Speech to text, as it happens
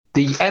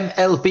The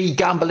MLB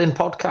Gambling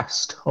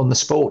Podcast on the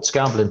Sports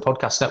Gambling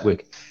Podcast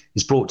Network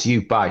is brought to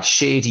you by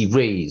Shady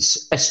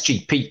Rays.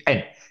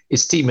 SGPN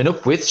is teaming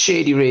up with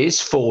Shady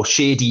Rays for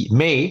Shady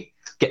May.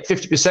 Get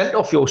 50%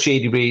 off your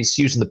Shady Rays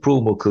using the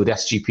promo code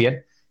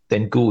SGPN.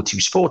 Then go to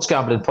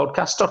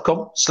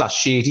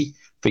sportsgamblingpodcast.com/shady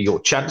for your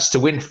chance to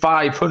win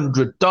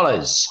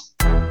 $500.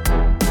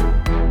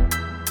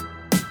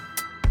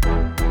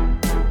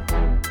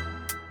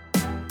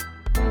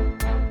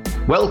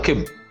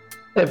 Welcome,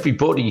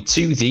 everybody,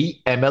 to the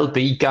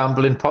MLB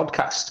Gambling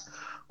Podcast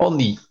on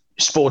the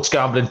Sports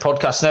Gambling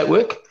Podcast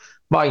Network.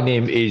 My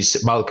name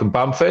is Malcolm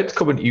Bamford,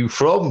 coming to you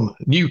from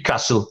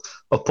Newcastle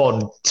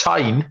upon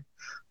Tyne.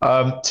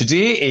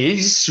 Today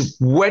is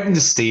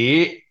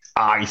Wednesday.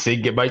 I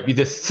think it might be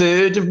the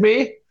 3rd of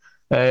May.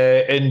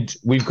 And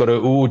we've got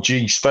an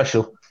OG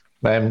special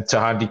to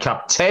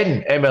handicap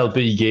 10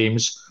 MLB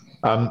games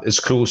as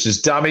close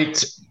as damn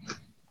it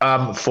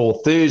for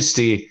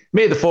Thursday,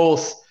 May the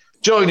 4th.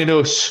 Joining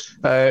us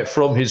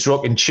from his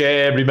rocking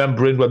chair,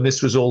 remembering when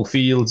this was all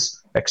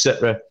fields,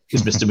 etc.,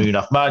 is Mr.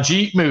 Munaf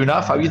Maji.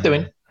 Munaf, how you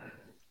doing?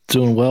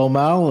 Doing well,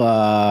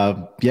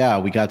 Mal.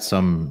 We got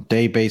some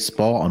day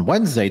baseball on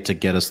Wednesday to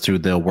get us through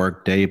the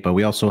work day, but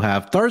we also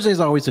have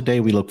Thursday's always a day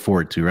we look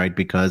forward to, right?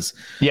 Because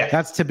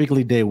that's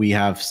typically the day we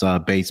have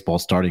baseball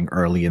starting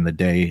early in the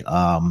day,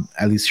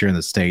 at least here in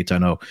the States. I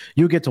know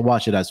you get to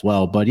watch it as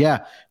well, but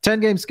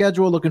 10-game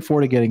schedule. Looking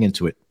forward to getting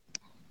into it.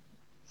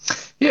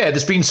 Yeah,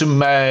 there's been some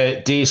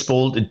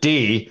baseball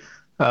today.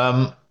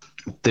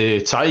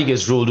 The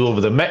Tigers rolled over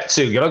the Mets.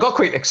 I got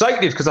quite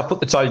excited because I put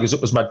the Tigers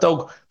up as my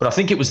dog, but I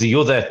think it was the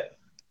other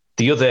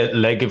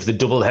leg of the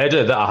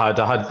doubleheader that I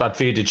had. I'd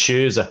faded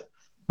Scherzer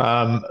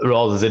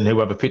rather than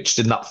whoever pitched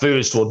in that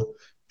first one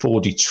for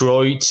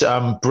Detroit.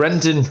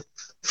 Brendan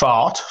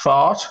Fart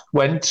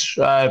went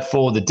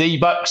for the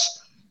D-backs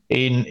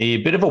in a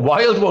bit of a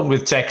wild one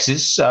with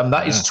Texas.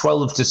 That is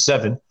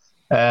 12-7.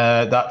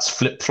 That's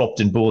flip-flopped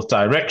in both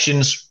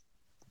directions.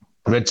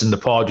 Reds and the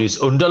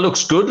Padres under.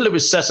 Looks good.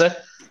 Lewis Sessa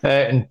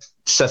and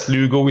Seth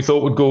Lugo we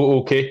thought would go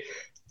okay.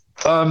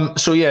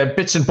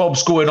 Bits and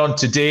bobs going on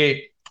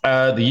today.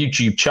 The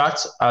YouTube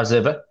chat, as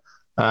ever,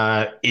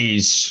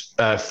 is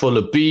full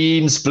of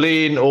beans.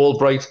 Blaine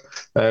Albright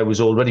was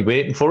already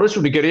waiting for us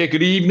when we get here.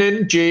 Good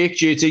evening, Jake,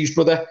 JT's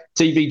brother,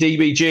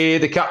 TVDBJ,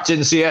 the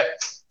captain's here,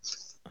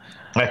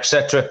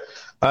 etc.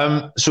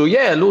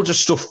 Loads of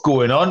stuff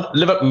going on.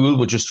 Liverpool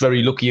were just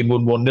very lucky and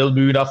won 1-0.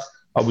 Munaf,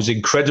 I was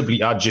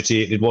incredibly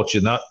agitated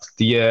watching that.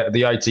 The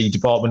IT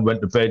department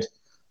went to bed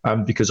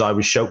because I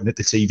was shouting at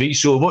the TV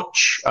so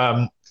much.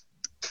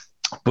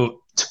 But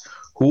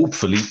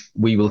hopefully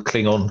we will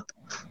cling on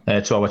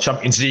to our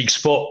Champions League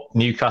spot,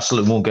 Newcastle,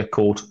 and won't get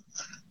caught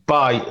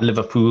by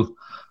Liverpool.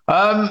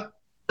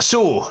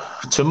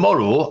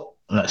 Tomorrow,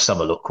 let's have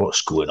a look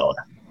what's going on.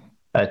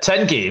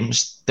 10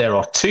 games. There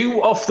are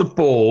 2 off the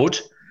board.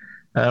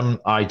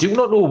 I do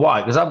not know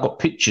why, because I've got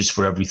pictures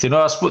for everything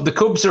else, but the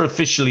Cubs are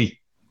officially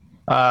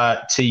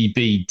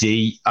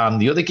TBD,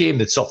 and the other game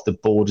that's off the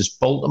board is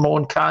Baltimore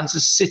and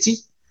Kansas City.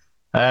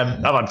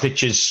 I've had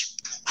pictures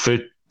for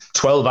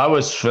 12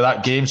 hours for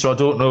that game, so I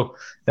don't know.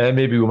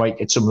 Maybe we might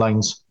get some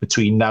lines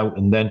between now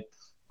and then.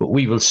 But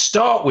we will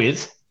start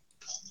with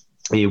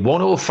a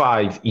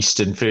 1:05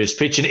 Eastern first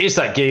pitch, and it is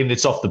that game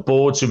that's off the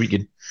board, so we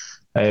can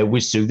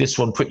whiz through this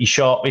one pretty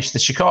sharpish. The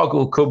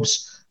Chicago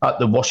Cubs at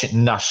the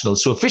Washington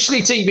Nationals. So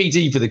officially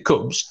TBD for the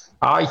Cubs.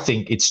 I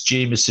think it's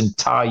Jameson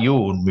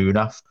Taillon,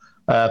 Munaf.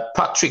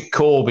 Patrick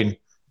Corbin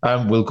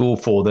will go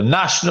for the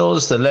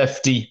Nationals, the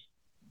lefty.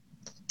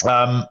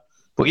 Have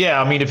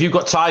you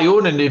got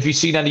Taillon, and have you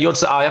seen any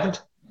odds that I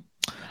haven't?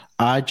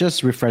 I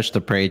just refreshed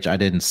the page. I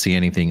didn't see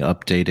anything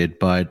updated,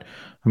 but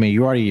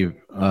you already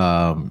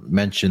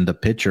mentioned the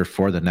pitcher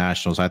for the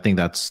Nationals. I think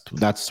that's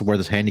where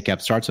this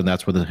handicap starts, and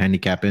that's where the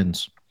handicap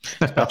ends.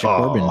 It's Patrick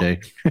Corbin Day.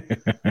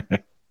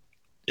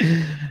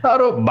 I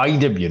don't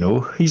mind him,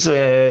 He's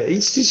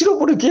not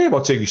won a game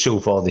or two so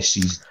far this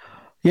season.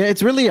 Yeah,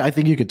 it's really, I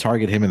think you could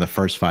target him in the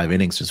first 5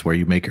 innings, just where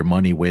you make your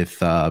money with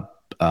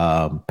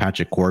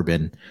Patrick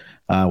Corbin,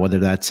 whether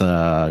that's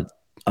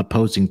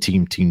opposing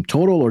team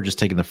total or just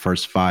taking the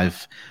first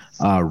 5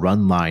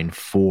 run line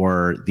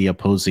for the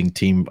opposing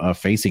team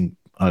facing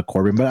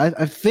Corbin. But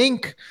I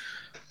think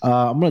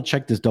I'm going to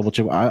check this double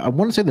check. I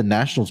want to say the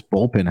Nationals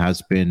bullpen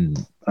has been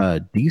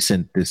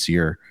decent this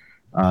year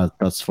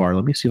thus far.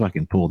 Let me see if I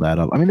can pull that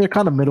up. They're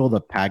kind of middle of the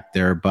pack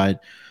there,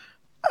 but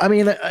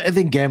I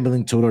think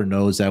Gambling Total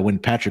knows that when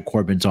Patrick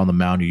Corbin's on the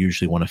mound, you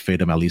usually want to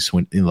fade him at least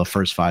in the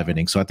first 5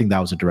 innings. So I think that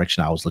was the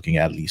direction I was looking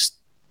at least.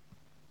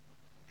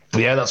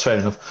 Yeah, that's fair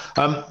enough.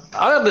 I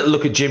had a little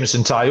look at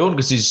Jameson Taillon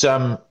because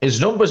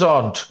his numbers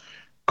aren't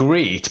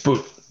great,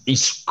 but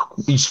he's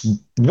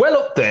well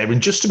up there in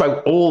just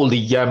about all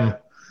the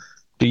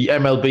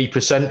MLB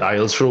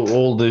percentiles for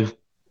all the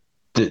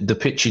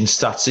pitching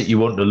stats that you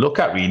want to look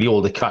at, really,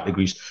 all the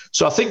categories.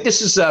 So I think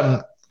this is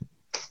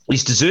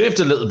he's deserved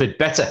a little bit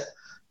better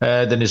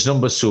than his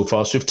numbers so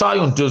far. So if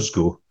Taillon does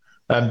go,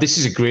 this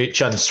is a great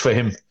chance for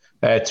him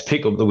to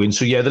pick up the win.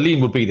 So yeah, the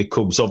lean would be the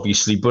Cubs,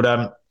 obviously,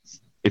 but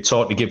it's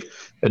hard to give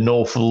an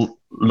awful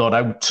lot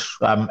out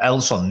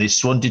else on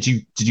this one. Did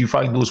you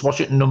find those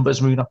Washington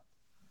numbers, Muna?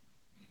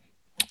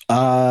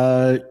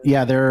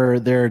 Yeah,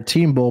 their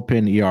team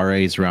bullpen ERA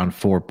is around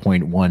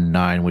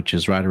 4.19, which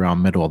is right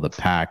around middle of the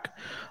pack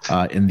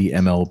in the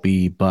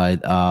MLB.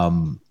 But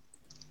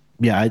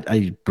yeah,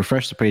 I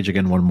refresh the page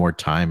again one more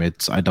time.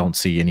 I don't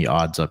see any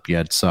odds up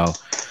yet. So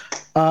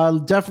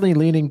definitely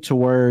leaning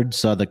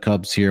towards the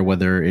Cubs here,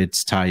 whether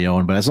it's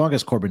Tyone. But as long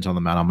as Corbin's on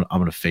the mound, I'm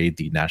going to fade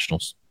the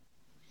Nationals.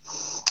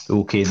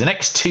 Okay, the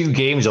next two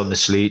games on the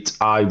slate,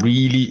 I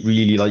really,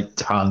 really liked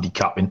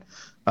handicapping.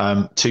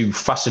 Two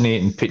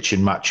fascinating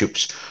pitching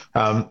matchups.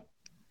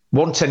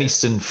 1:10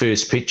 Eastern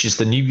first pitch is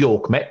the New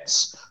York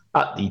Mets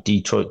at the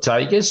Detroit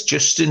Tigers.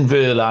 Justin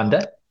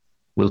Verlander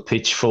will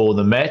pitch for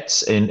the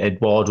Mets, and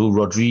Eduardo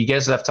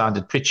Rodriguez,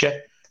 left-handed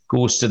pitcher,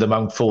 goes to the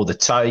mound for the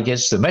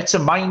Tigers. The Mets are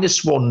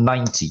minus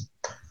 190.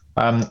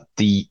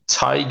 The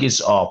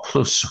Tigers are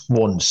plus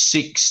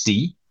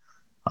 160.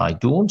 I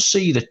don't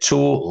see the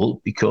total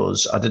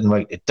because I didn't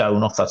write it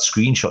down off that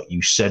screenshot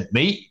you sent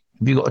me.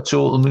 Have you got a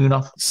total, Moon?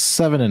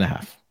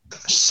 7.5.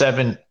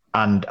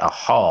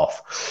 7.5.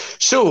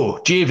 So,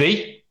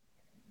 JV,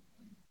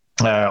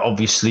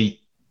 obviously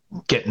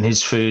getting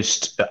his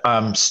first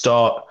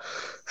start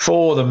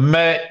for the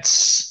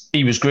Mets.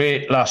 He was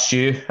great last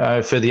year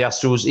for the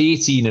Astros.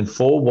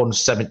 18-4,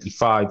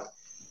 175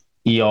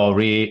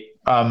 ERA.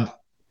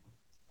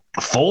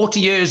 40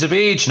 years of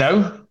age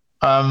now.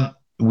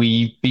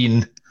 We've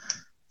been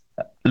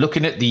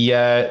looking at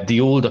the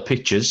older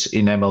pitchers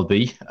in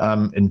MLB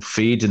and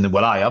fading them.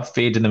 Well, I have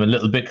faded them a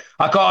little bit.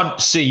 I can't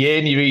see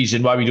any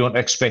reason why we don't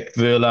expect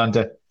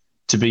Verlander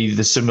to be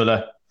the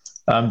similar,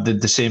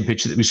 the same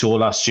pitcher that we saw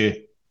last year.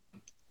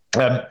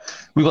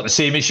 We've got the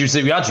same issues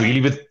that we had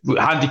really with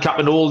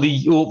handicapping all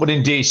the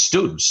opening day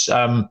studs.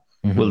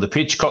 Will the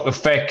pitch clock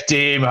affect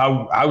him?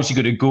 How's he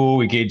going to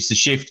go against the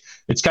shift?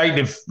 It's kind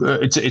of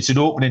it's an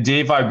opening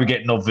day vibe we're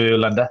getting of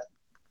Verlander.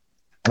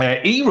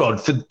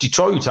 Erod for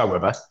Detroit,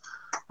 however,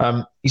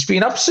 he's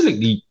been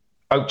absolutely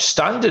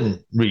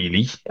outstanding,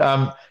 really.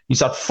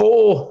 He's had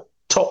 4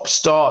 top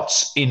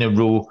starts in a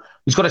row.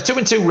 He's got a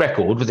 2-2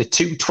 record with a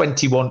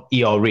 2.21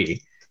 ERA.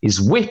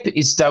 His whip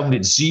is down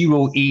at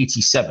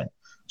 0.87.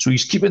 So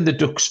he's keeping the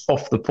Ducks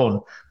off the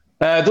pond.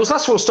 Those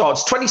last 4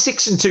 starts,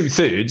 26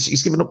 2/3.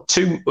 He's given up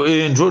 2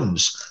 earned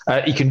runs.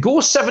 He can go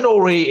 7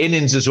 or 8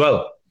 innings as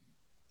well.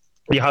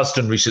 He has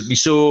done recently.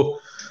 So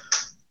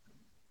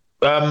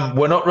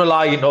we're not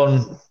relying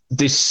on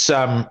this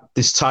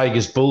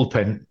Tigers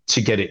bullpen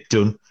to get it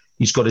done.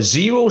 He's got a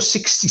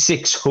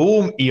 0.66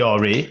 home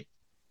ERA.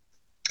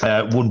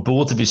 Won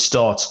both of his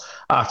starts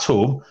at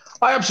home.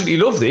 I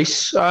absolutely love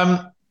this.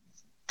 I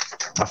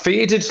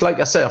faded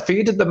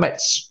the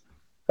Mets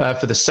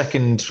for the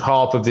second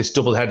half of this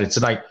doubleheader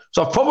tonight.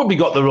 So I've probably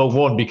got the wrong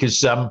one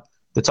because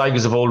the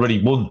Tigers have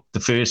already won the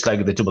first leg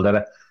of the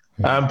doubleheader.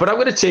 But I'm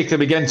going to take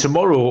them again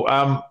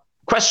tomorrow.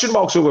 Question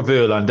marks over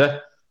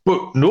Verlander,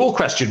 but no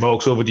question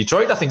marks over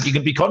Detroit. I think you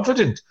can be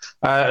confident.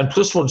 And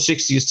plus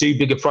 160 is too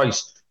big a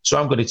price. So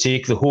I'm going to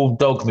take the home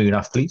dog,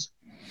 Moonaf, please.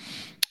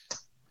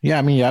 Yeah,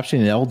 I mean, you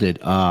absolutely nailed it.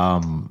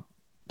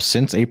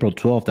 Since April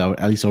 12th,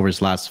 at least over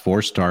his last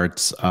 4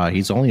 starts,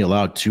 he's only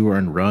allowed 2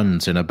 earned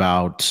runs in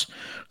about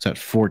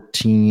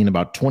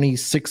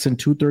 26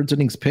 2/3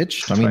 innings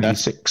pitched. I mean,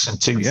 26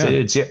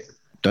 2/3, yeah.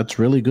 That's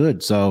really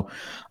good. So,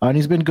 and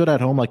he's been good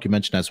at home, like you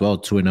mentioned as well,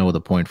 2-0 with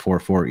a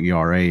 .44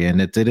 ERA.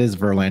 And it is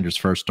Verlander's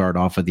first start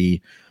off of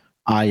the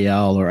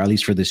IL, or at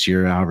least for this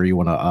year, however you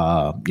want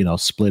to,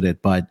 split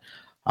it. But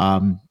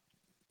I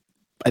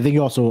think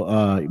you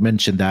also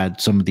mentioned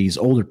that some of these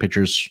older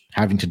pitchers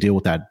having to deal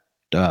with that,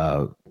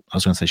 I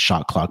was going to say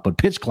shot clock, but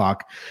pitch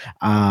clock,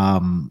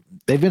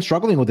 they've been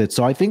struggling with it.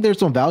 So I think there's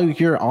some value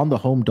here on the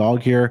home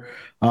dog here.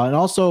 And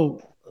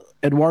also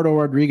Eduardo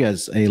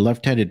Rodriguez, a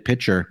left-handed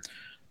pitcher.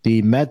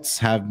 The Mets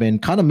have been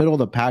kind of middle of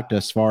the pack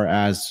as far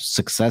as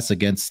success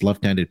against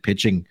left-handed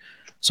pitching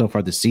so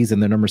far this season.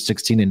 They're number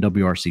 16 in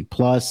WRC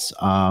plus.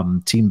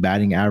 Team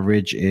batting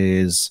average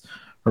is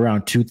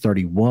around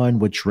 231,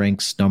 which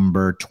ranks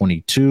number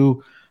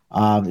 22.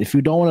 If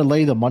you don't want to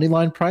lay the money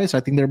line price,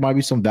 I think there might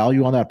be some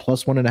value on that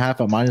plus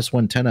 1.5 at minus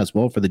 110 as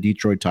well for the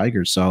Detroit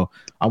Tigers. So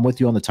I'm with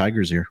you on the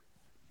Tigers here.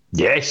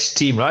 Yes,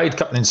 Team Ride.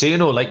 Captain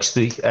Insano likes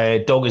the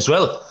dog as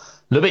well.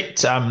 Love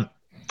it.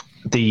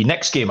 The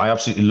next game I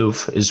absolutely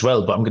love as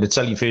well, but I'm going to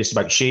tell you first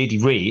about Shady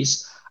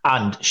Rays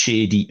and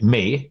Shady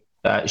May.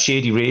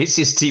 Shady Rays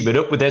is teaming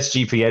up with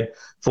SGPN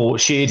for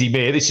Shady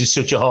May. This is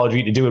such a hard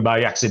read to do in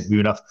my accent,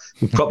 Moonaf.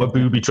 You've proper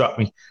booby trapped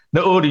me.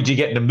 Not only do you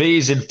get an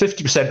amazing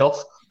 50%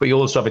 off, but you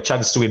also have a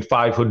chance to win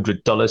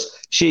 $500.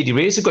 Shady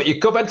Rays have got you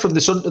covered from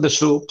the sun to the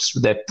slopes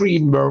with their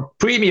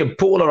premium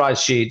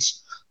polarized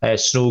shades,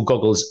 snow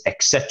goggles,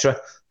 etc.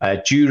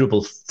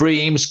 Durable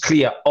frames,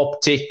 clear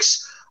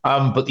optics,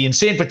 but the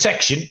insane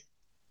protection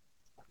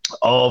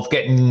of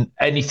getting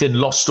anything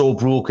lost or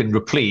broken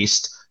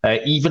replaced,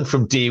 even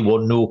from day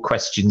one, no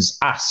questions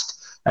asked.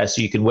 So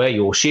you can wear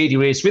your Shady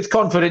Rays with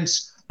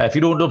confidence. If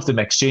you don't love them,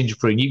 exchange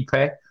for a new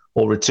pair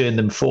or return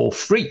them for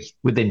free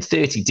within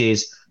 30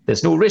 days.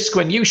 There's no risk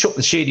when you shop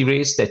with Shady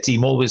Rays. Their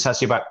team always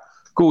has your back.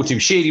 Go to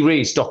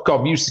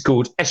shadyrays.com, use the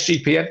code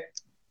SGPN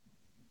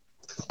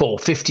for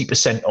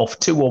 50% off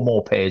 2 or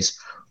more pairs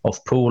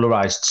of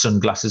polarized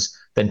sunglasses.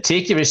 Then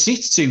take your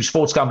receipt to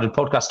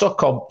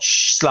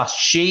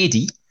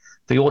sportsgamblingpodcast.com/shady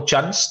for your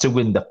chance to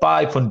win the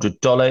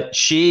 $500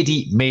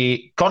 Shady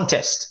May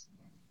contest.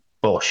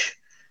 Bosh.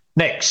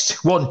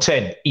 Next,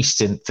 1:10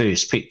 Eastern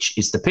first pitch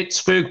is the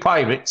Pittsburgh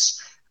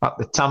Pirates at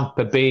the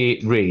Tampa Bay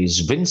Rays.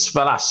 Vince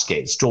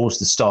Velasquez draws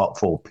the start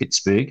for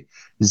Pittsburgh.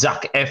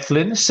 Zach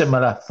Eflin,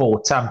 similar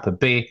for Tampa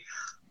Bay.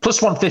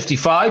 Plus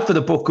 155 for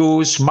the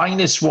Buccos,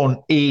 minus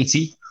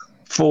 180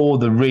 for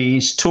the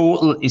Rays.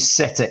 Total is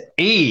set at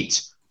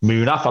 8.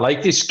 Moonaf, I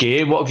like this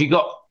game. What have you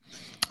got?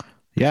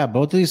 Yeah,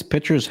 both of these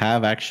pitchers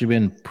have actually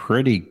been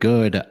pretty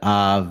good.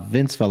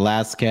 Vince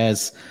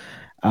Velasquez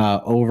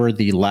over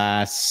the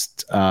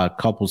last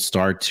couple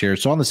starts here.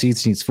 So on the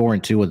season, he's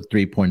 4-2 with a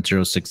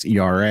 3.06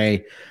 ERA.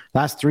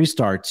 Last 3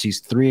 starts,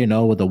 he's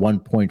 3-0 with a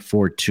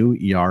 1.42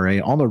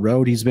 ERA. On the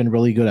road, he's been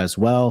really good as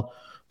well.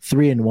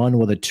 3-1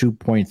 with a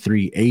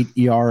 2.38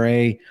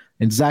 ERA.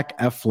 And Zach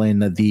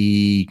Eflin,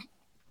 the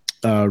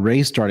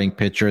Rays starting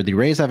pitcher, the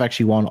Rays have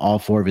actually won all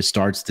 4 of his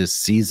starts this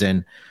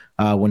season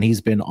when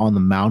he's been on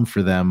the mound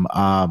for them.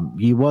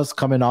 He was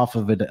coming off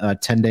of a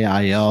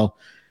 10-day IL,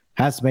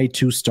 has made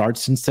 2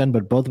 starts since then,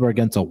 but both were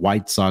against the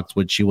White Sox,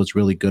 which he was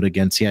really good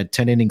against. He had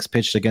 10 innings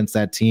pitched against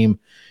that team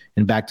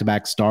in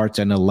back-to-back starts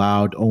and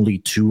allowed only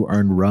 2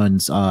 earned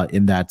runs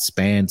in that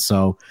span.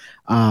 So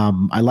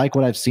I like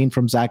what I've seen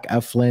from Zach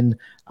Eflin.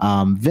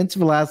 Vince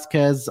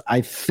Velasquez,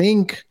 I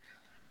think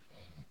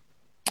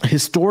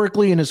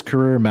historically in his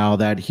career, Mal,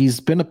 that he's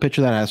been a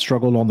pitcher that has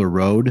struggled on the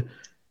road.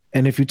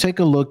 And if you take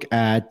a look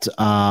at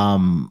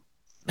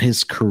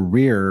his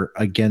career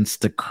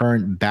against the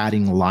current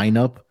batting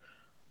lineup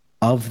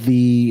of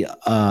the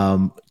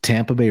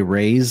Tampa Bay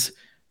Rays,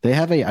 they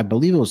have I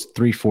believe it was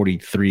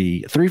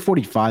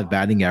 345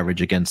 batting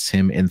average against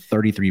him in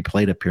 33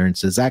 plate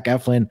appearances. Zach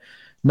Eflin,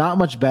 not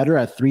much better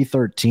at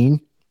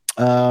 313.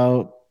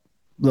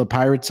 The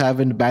Pirates have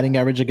a batting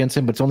average against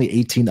him, but it's only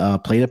 18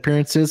 plate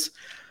appearances.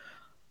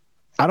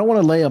 I don't want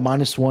to lay a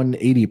minus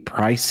 180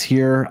 price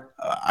here.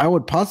 I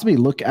would possibly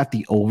look at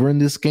the over in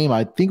this game.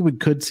 I think we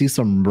could see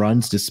some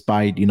runs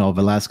despite,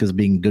 Velasquez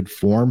being in good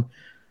form.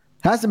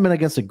 Hasn't been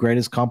against the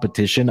greatest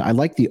competition. I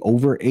like the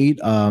over 8,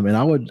 and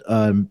I would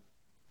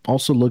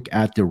also look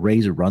at the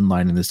Rays run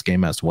line in this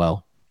game as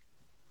well.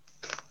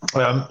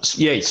 So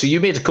you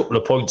made a couple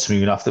of points,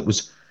 Moonaf, that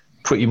was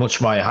pretty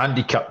much my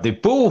handicap. They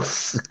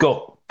both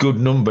got good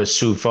numbers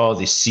so far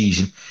this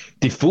season.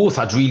 They've both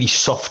had really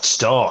soft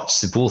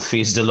starts. They both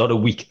faced a lot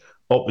of weak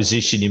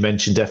opposition. You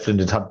mentioned Eflin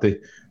had the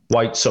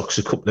White Sox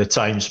a couple of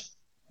times.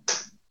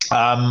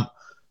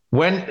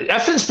 When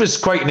Eflin was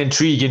quite an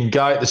intriguing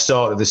guy at the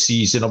start of the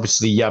season,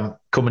 obviously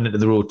coming into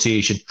the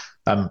rotation.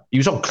 He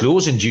was on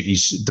closing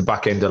duties at the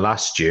back end of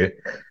last year.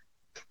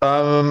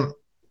 When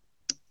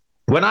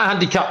I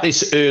handicapped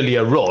this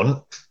earlier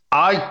on,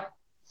 I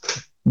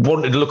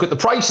wanted to look at the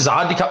prices. I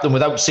handicapped them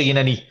without seeing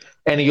any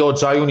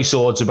odds. I only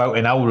saw odds about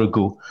an hour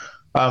ago.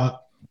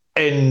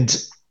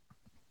 And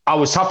I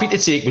was happy to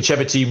take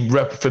whichever team,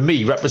 for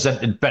me,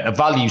 represented better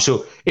value.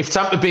 So if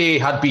Tampa Bay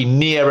had been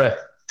nearer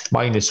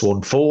minus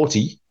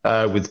 140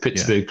 with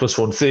Pittsburgh plus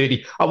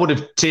 130, I would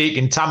have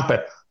taken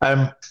Tampa.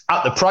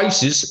 At the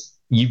prices,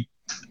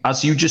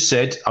 as you just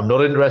said, I'm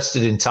not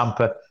interested in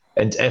Tampa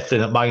and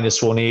Eflin at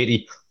minus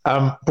 180.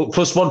 But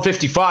plus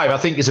 155, I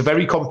think, is a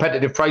very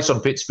competitive price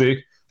on Pittsburgh.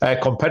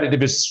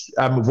 Competitive is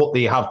what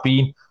they have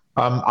been.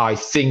 I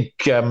think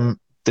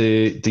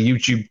the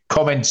YouTube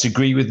comments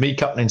agree with me.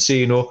 Captain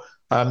Insano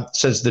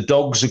says the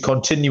dogs are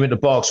continuing to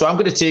bark. So I'm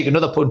going to take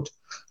another punt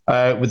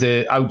with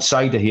the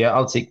outsider here.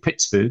 I'll take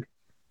Pittsburgh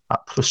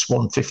at plus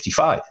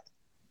 155.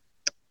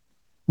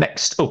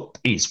 Next up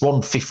is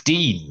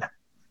 115.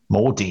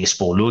 More day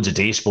sport, loads of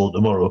day sport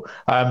tomorrow.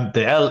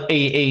 The LA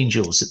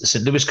Angels at the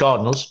St. Louis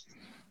Cardinals.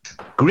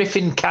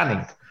 Griffin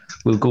Canning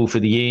will go for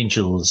the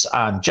Angels,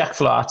 and Jack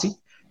Flaherty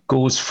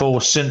goes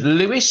for St.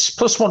 Louis.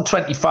 Plus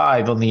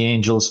 125 on the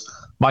Angels,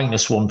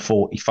 minus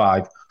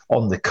 145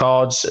 on the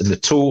Cards, and the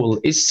total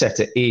is set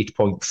at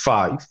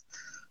 8.5.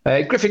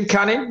 Griffin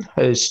Canning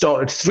has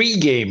started 3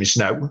 games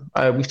now.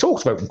 We've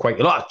talked about him quite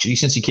a lot, actually,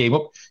 since he came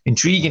up.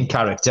 Intriguing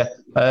character.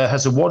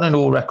 Has a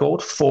 1-0 record,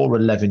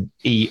 4.11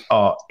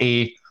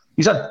 ERA.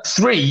 He's had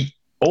 3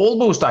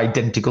 almost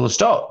identical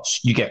starts.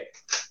 You get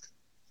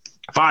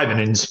 5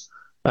 innings,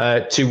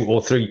 2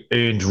 or 3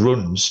 earned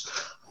runs.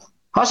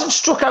 Hasn't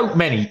struck out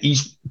many.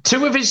 He's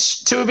two of his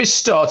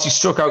starts, he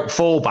struck out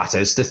 4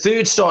 batters. The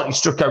 3rd start, he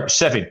struck out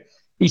 7.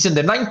 He's in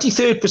the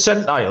 93rd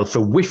percentile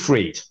for whiff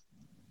rate.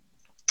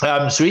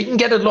 So he can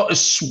get a lot of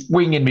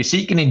swing and miss.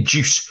 He can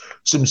induce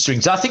some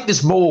swings. I think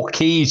there's more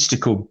Ks to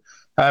come.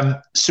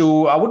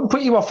 So I wouldn't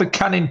put you off a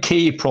Cannon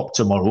K prop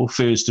tomorrow,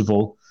 first of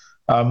all.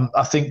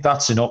 I think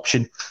that's an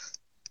option.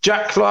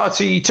 Jack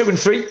Flaherty,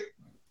 2-3.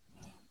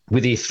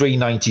 with a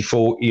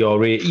 3.94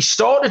 ERA. He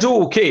started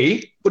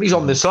okay, but he's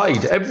on the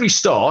side. Every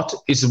start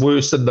is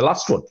worse than the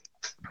last one.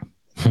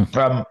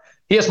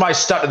 Here's my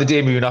stat of the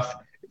day, Munaf.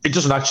 It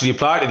doesn't actually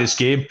apply to this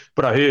game,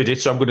 but I heard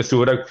it, so I'm going to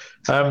throw it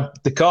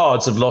out. The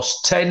Cards have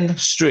lost 10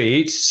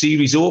 straight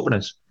series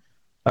openers,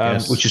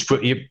 which is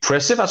pretty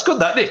impressive. That's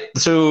good, that isn't it?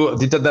 So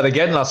they did that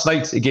again last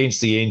night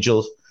against the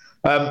Angels.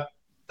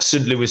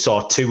 St. Louis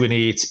are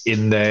 2-8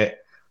 in their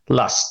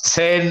last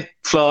 10.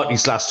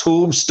 Flaherty's last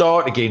home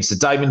start against the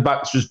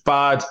Diamondbacks was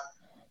bad.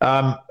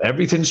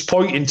 Everything's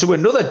pointing to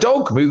another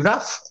dog,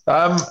 Munaf.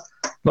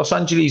 Los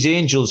Angeles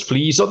Angels,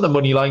 please, on the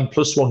money line,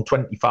 plus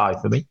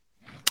 125 for me.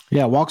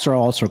 Yeah, walks are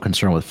also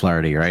concerned with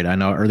Flaherty, right? I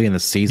know early in the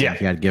season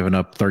he had given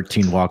up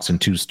 13 walks in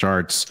 2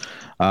 starts,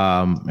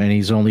 and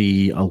he's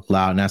only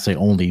allowed, and I say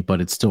only,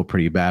 but it's still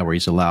pretty bad, where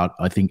he's allowed,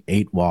 I think,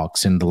 8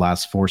 walks in the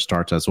last 4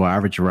 starts as well,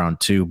 average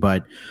around 2.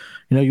 But,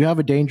 you have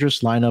a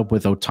dangerous lineup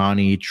with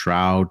Ohtani,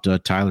 Trout,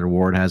 Tyler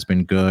Ward has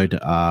been good.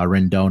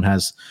 Rendon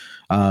has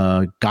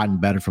gotten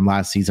better from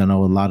last season. I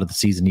know a lot of the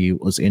season he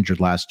was injured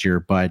last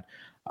year, but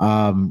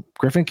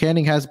Griffin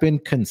Canning has been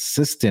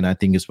consistent, I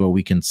think is what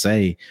we can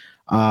say.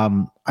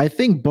 I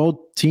think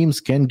both teams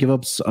can give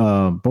up,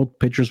 both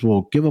pitchers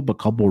will give up a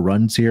couple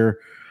runs here.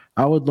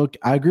 I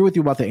agree with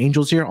you about the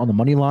Angels here on the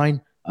money line.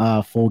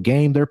 Full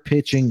game, their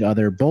pitching,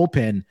 their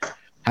bullpen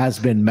has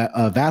been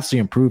vastly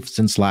improved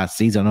since last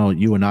season. I know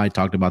you and I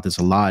talked about this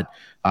a lot,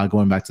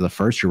 going back to the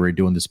first year we were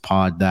doing this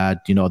pod,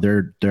 that,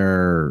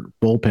 their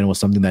bullpen was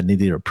something that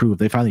needed to improve.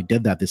 They finally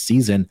did that this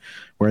season,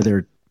 where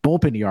their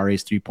bullpen ERA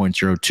is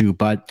 3.02.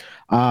 But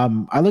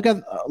I look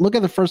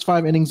at the first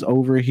 5 innings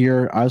over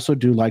here. I also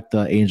do like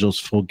the Angels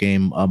full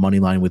game money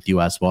line with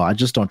you as well. I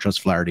just don't trust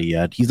Flaherty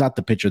yet. He's not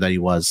the pitcher that he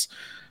was,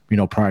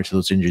 prior to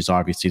those injuries,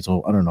 obviously.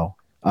 So I don't know.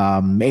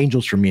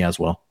 Angels for me as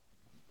well.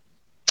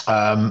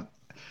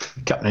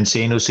 Captain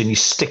Insano saying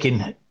he's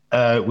sticking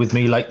with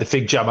me like the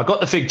fig jam. I got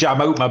the fig jam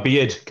out my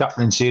beard.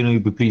 Captain Insano,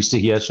 you'll be pleased to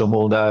hear. So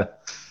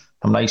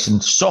I'm nice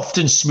and soft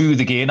and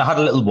smooth again. I had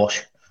a little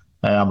wash.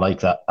 I'm like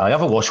that. I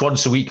have a wash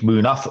once a week,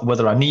 Munaf,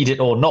 whether I need it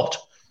or not.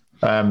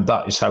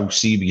 That is how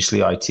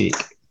seriously I take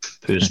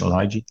personal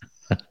hygiene.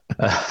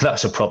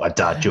 That's a proper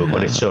dad joke,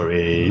 but it's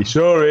sorry,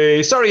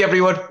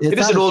 everyone. It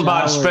is an old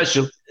man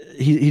special.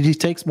 He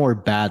takes more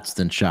baths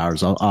than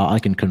showers. I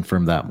can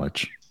confirm that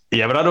much.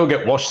 Yeah, but I don't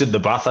get washed in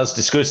the bath, as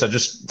discussed. I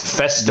just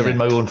fester in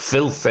my own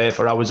filth there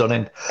for hours on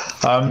end.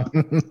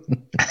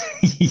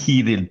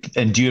 The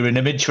enduring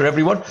image for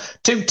everyone.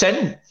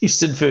 2:10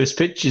 Eastern first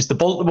pitch is the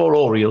Baltimore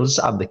Orioles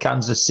and the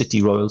Kansas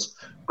City Royals.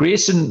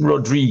 Grayson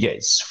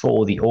Rodriguez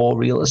for the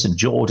Orioles and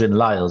Jordan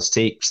Lyles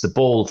takes the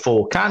ball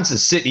for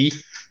Kansas City.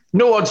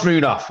 No odds,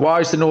 Munaf.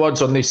 Why is there no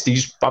odds on this?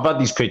 I've had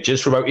these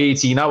pictures for about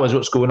 18 hours.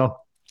 What's going on?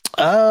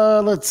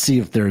 Let's see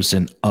if there's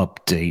an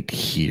update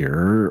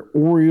here.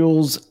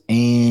 Orioles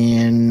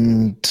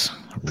and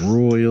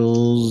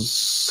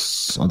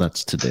Royals. Oh,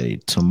 that's today.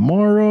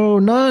 Tomorrow?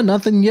 No,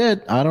 nothing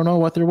yet. I don't know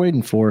what they're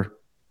waiting for.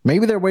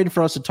 Maybe they're waiting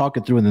for us to talk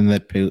it through and then they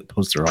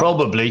post their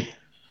Probably.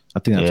 I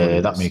think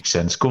that's that makes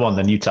sense. Come on,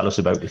 then you tell us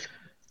about it.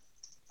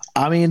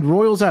 I mean,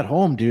 Royals at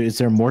home, dude. Is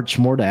there much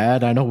more to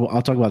add? I know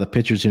I'll talk about the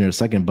pitchers in a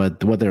second,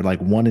 but what, they're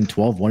like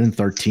 1-12,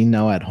 1-13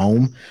 now at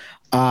home.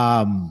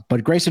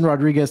 But Grayson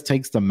Rodriguez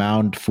takes the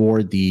mound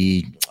for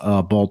the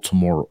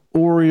Baltimore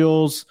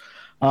Orioles.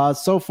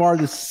 So far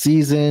this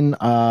season,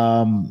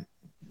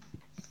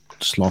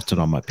 just lost it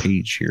on my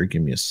page here.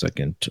 Give me a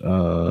second.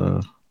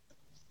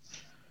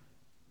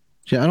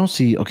 Yeah, I don't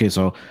see. Okay,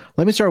 so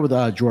let me start with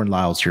Jordan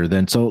Lyles here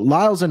then. So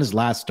Lyles in his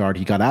last start,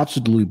 he got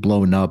absolutely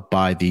blown up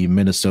by the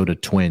Minnesota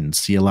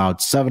Twins. He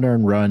allowed 7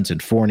 earned runs in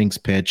 4 innings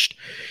pitched.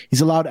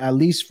 He's allowed at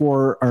least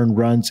 4 earned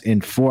runs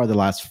in 4 of the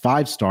last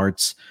 5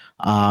 starts.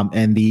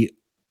 And the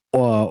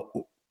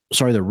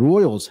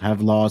Royals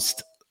have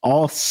lost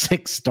all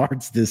 6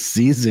 starts this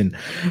season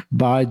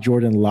by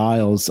Jordan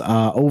Lyles.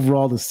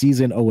 Overall, the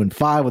season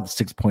 0-5 with a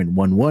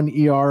 6.11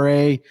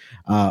 ERA,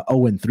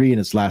 0-3 in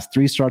his last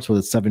 3 starts with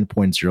a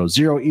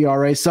 7.00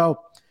 ERA. So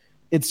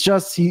it's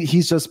just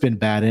he's just been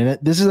bad in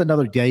it. This is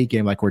another day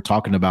game like we're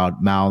talking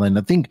about, Mal. And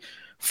I think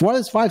 4 of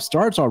his 5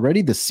 starts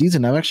already this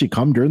season have actually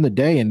come during the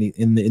day. And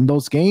in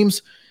those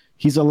games,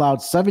 he's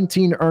allowed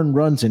 17 earned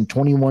runs in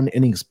 21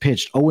 innings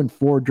pitched,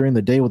 0-4 during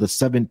the day with a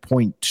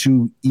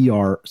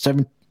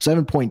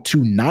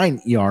 7.29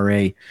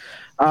 ERA.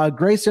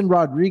 Grayson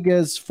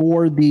Rodriguez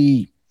for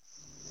the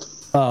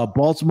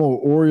Baltimore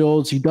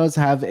Orioles, he does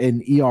have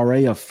an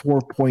ERA of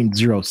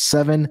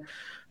 4.07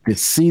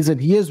 this season.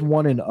 He is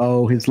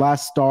 1-0. His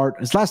last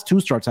 2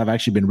 starts have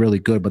actually been really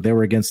good, but they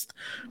were against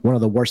one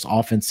of the worst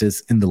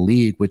offenses in the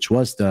league, which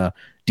was the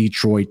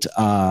Detroit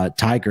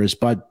Tigers.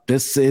 But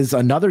this is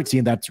another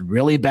team that's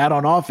really bad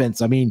on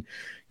offense. I mean,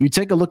 you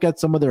take a look at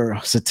some of their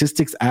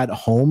statistics at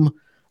home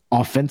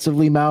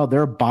offensively, Mal,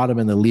 they're bottom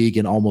in the league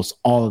in almost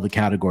all of the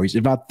categories.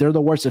 If not, they're the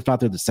worst, if not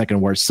they're the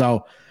second worst.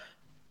 So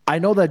I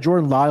know that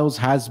Jordan Lyles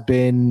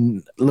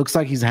looks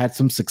like he's had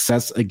some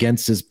success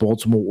against his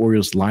Baltimore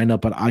Orioles lineup,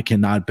 but I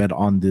cannot bet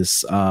on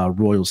this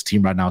Royals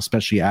team right now,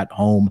 especially at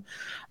home.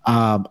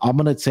 I'm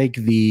going to take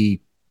the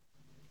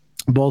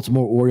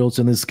Baltimore Orioles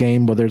in this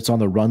game, whether it's on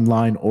the run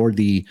line or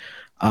the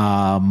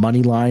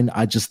money line.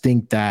 I just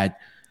think that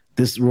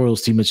this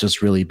Royals team is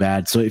just really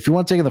bad. So if you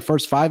want to take in the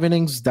first 5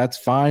 innings, that's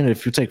fine.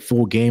 If you take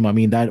full game, I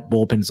mean, that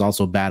bullpen is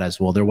also bad as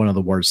well. They're one of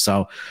the worst.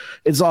 So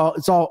it's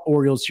all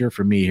Orioles here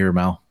for me here,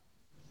 Mel.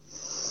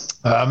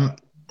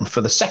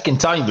 For the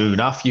second time,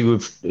 Munaf, you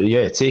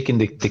have taken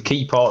the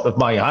key part of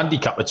my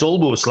handicap. It's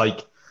almost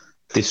like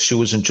this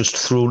show isn't just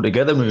thrown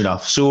together,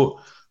 Munaf. So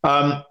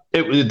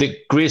the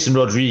Grayson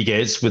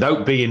Rodriguez,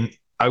 without being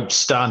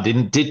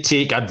outstanding, did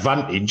take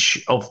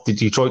advantage of the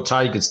Detroit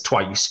Tigers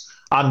twice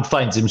and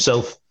finds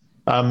himself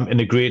in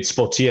a great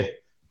spot here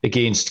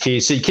against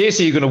KC.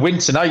 KC are going to win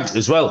tonight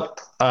as well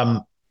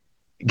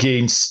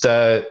against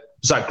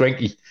Zach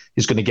Greinke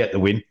is going to get the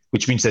win,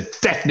 which means they're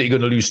definitely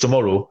going to lose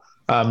tomorrow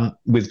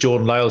with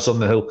Jordan Lyles on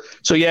the hill.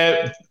 So,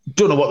 yeah,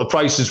 don't know what the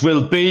prices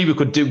will be. We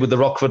could do with the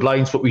Rockford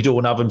lines, but we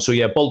don't have them. So,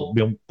 yeah,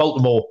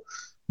 Baltimore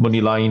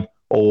money line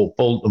or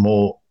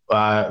Baltimore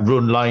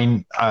run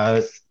line.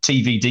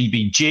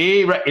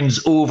 TVDBJ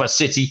reckons over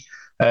City.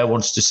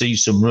 Wants to see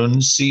some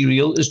runs.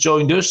 Serial has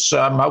joined us.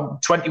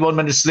 21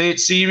 minutes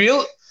late,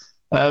 Serial.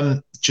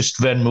 Just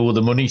Venmo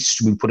the money.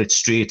 We'll put it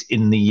straight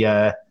in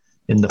the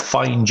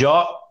fine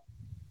jar.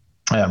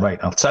 Right,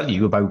 I'll tell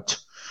you about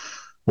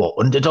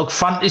Underdog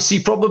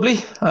Fantasy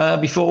probably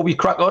before we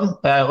crack on.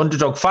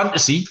 Underdog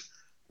Fantasy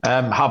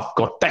have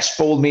got Best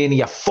Ball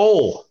Mania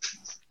 4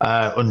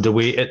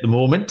 underway at the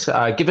moment,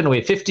 giving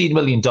away $15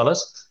 million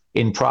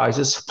in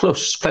prizes,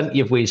 plus plenty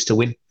of ways to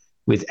win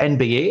with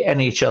NBA,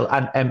 NHL,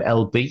 and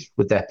MLB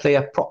with their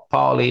player prop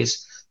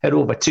parlays. Head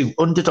over to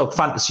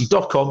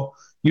underdogfantasy.com.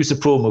 Use the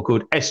promo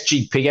code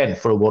SGPN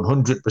for a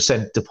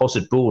 100%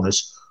 deposit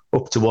bonus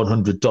up to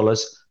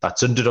 $100.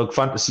 That's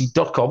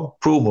underdogfantasy.com,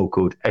 promo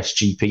code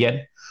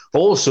SGPN.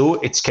 Also,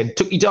 it's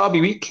Kentucky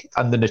Derby week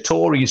and the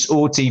notorious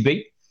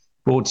OTB,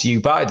 brought to you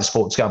by the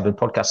Sports Gambling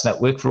Podcast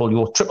Network for all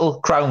your Triple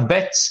Crown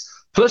bets.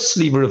 Plus,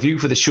 leave a review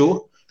for the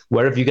show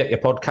wherever you get your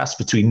podcast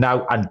between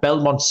now and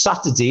Belmont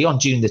Saturday on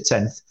June the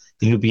 10th.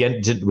 You'll be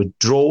entered into a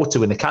draw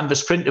to win a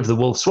canvas print of the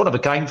Wolves'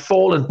 one-of-a-kind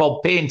Fallen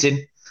Bob painting.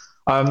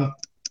 The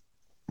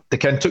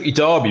Kentucky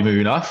Derby,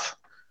 Munaf.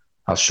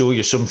 I'll show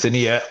you something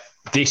here.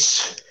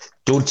 These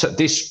 2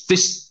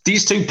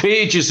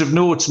 pages of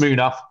notes,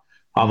 Munaf,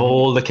 have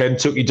all the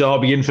Kentucky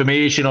Derby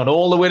information on.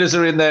 All the winners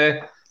are in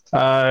there.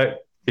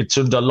 It's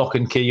under lock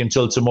and key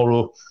until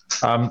tomorrow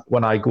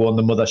when I go on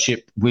the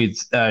mothership with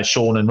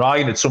Sean and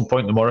Ryan at some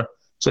point tomorrow.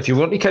 So if you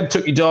want the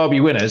Kentucky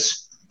Derby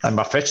winners,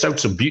 I fetched out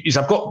some beauties.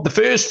 I've got the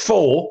first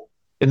 4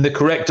 in the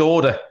correct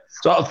order.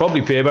 So that'll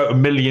probably pay about $1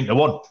 million to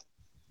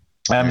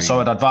 1.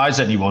 So I'd advise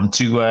anyone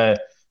to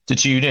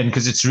tune in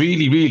because it's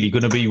really, really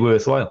going to be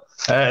worthwhile.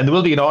 And there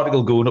will be an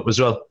article going up as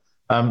well.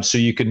 So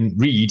you can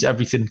read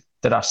everything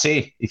that I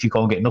say if you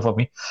can't get enough of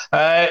me.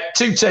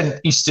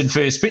 2:10 Eastern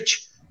first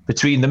pitch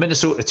between the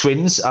Minnesota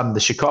Twins and the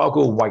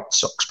Chicago White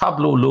Sox.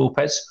 Pablo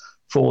Lopez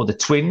for the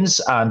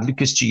Twins and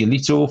Lucas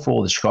Giolito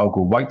for the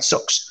Chicago White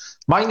Sox.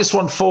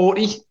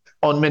 -140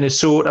 on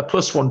Minnesota,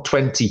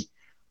 +120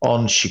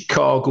 on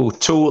Chicago.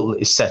 Total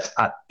is set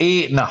at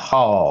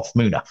 8.5.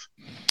 Munaf.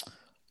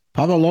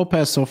 Pablo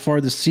Lopez so far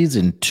this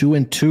season,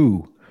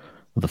 2-2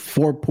 with a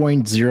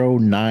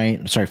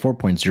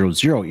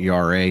 4.00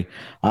 ERA.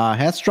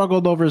 Has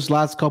struggled over his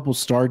last couple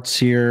starts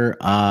here.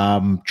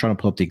 Trying to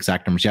pull up the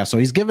exact numbers. Yeah, so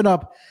he's given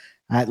up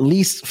at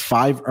least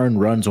 5 earned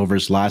runs over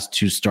his last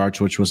 2 starts,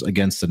 which was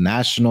against the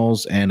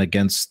Nationals and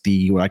against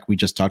like we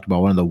just talked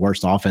about, one of the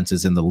worst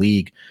offenses in the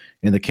league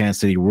in the Kansas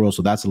City Royals.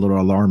 So that's a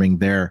little alarming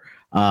there.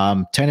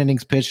 10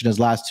 innings pitched in his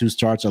last 2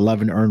 starts,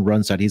 11 earned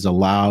runs that he's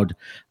allowed.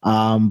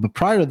 But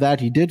prior to that,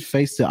 he did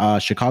face the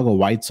Chicago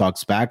White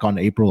Sox back on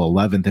April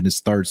 11th in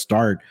his 3rd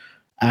start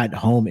at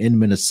home in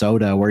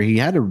Minnesota, where he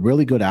had a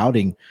really good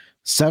outing.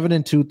 7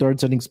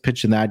 2/3 innings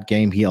pitched in that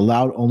game. He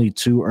allowed only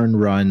 2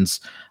 earned runs.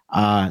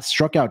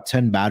 Struck out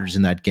 10 batters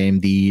in that game.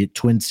 The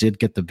Twins did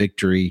get the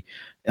victory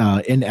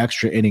in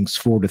extra innings,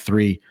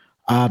 4-3.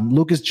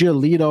 Lucas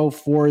Giolito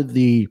for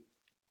the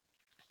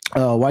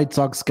White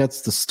Sox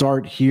gets the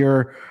start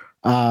here.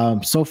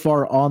 So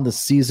far on the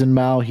season,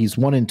 Mal, he's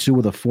 1-2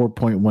 with a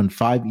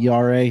 4.15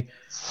 ERA.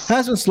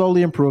 Has been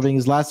slowly improving.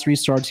 His last 3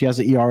 starts, he has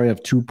an ERA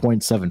of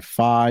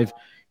 2.75.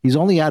 He's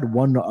only had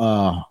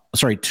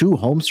 2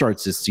 home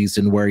starts this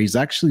season where he's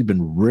actually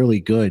been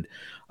really good.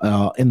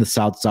 In the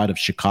south side of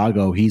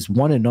Chicago. He's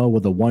 1-0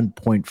 with a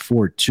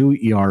 1.42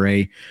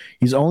 ERA.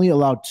 He's only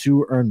allowed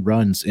 2 earned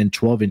runs in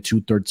 12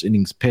 2/3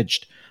 innings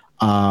pitched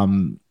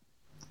in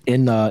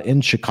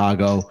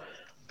Chicago.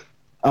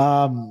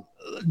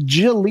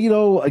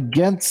 Giolito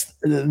against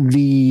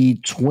the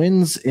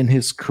Twins in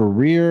his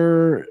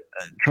career.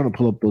 I'm trying to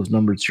pull up those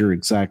numbers here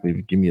exactly.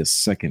 Give me a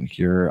second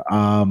here.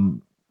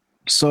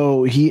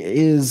 So he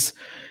is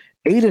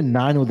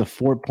 8-9 with a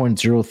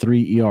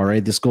 4.03 ERA.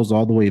 This goes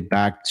all the way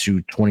back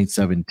to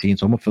 2017.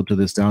 So I'm going to filter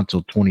this down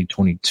till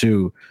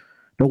 2022.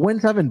 The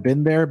wins haven't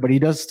been there, but he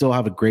does still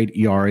have a great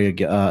ERA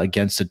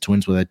against the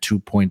Twins with a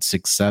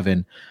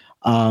 2.67.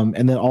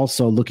 And then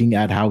also looking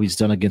at how he's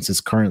done against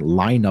his current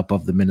lineup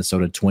of the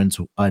Minnesota Twins,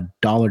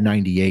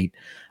 $1.98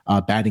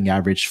 batting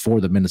average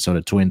for the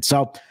Minnesota Twins.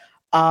 So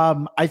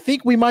I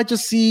think we might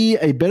just see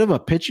a bit of a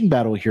pitching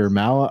battle here,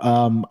 Mal.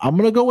 I'm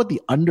going to go with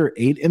the under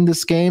 8 in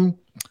this game.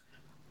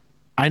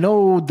 I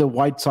know the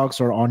White Sox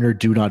are on your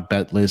do not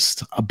bet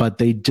list, but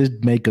they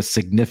did make a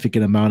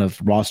significant amount of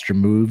roster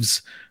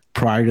moves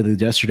prior to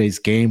yesterday's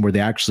game where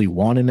they actually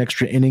won in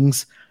extra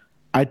innings.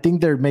 I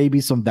think there may be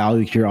some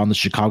value here on the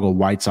Chicago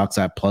White Sox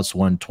at plus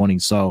 120.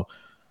 So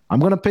I'm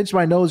going to pinch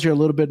my nose here a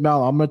little bit,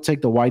 Mal. I'm going to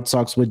take the White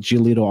Sox with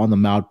Giolito on the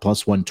mound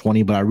plus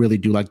 120, but I really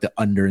do like the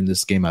under in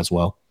this game as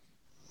well.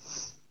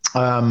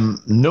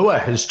 Noah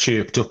has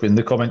chirped up in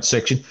the comment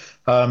section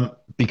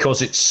because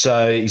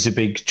he's a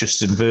big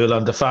Justin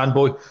Verlander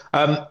fanboy.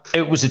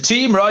 It was a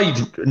team ride,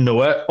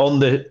 Noah, on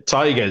the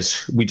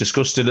Tigers. We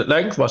discussed it at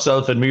length,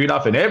 myself and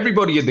Munaf, and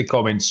everybody in the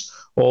comments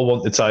all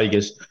want the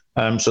Tigers.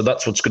 So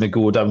that's what's going to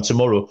go down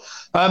tomorrow.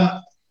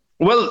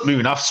 Well,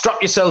 Munaf,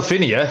 strap yourself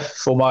in here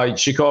for my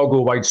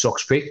Chicago White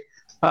Sox pick.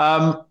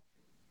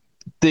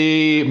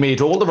 They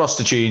made all the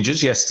roster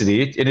changes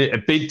yesterday in a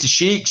bid to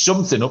shake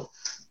something up.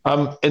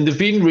 And they've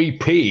been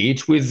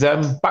repaid with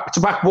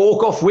back-to-back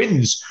walk-off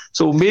wins.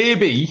 So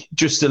maybe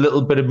just a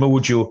little bit of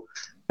mojo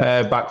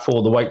back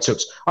for the White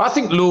Sox. I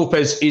think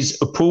Lopez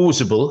is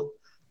opposable,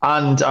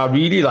 and I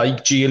really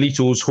like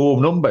Giolito's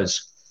home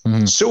numbers.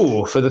 Mm-hmm.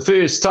 So for the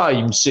first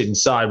time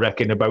since, I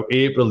reckon, about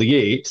April the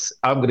 8th,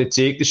 I'm going to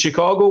take the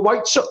Chicago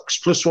White Sox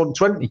plus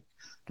 120.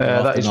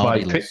 That is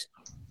my pick.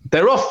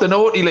 They're off the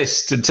naughty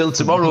list until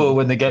tomorrow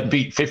when they get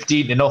beat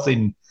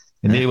 15-0.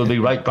 And they will be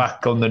right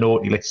back on the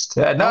naughty list.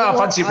 I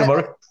fancy it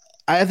tomorrow.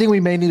 I think we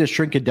may need to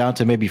shrink it down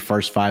to maybe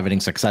first 5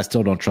 innings because I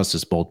still don't trust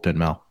this bullpen,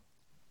 Mel.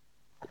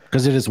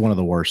 Because it is one of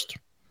the worst.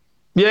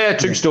 Yeah,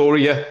 true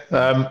story,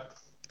 yeah.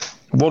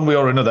 One way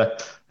or another,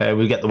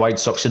 we'll get the White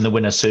Sox in the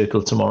winner's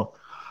circle tomorrow.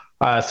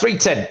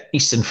 3:10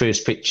 Eastern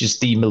first pitch is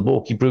the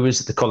Milwaukee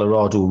Brewers at the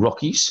Colorado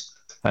Rockies.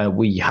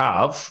 We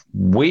have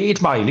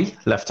Wade Miley,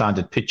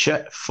 left-handed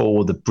pitcher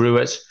for the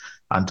Brewers,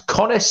 and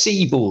Connor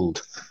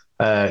Seabold,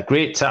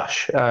 great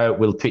Tash,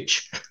 will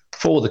pitch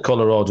for the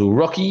Colorado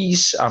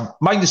Rockies.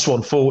 Minus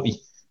 140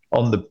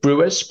 on the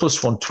Brewers,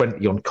 plus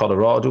 120 on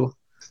Colorado.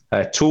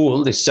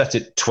 Total is set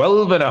at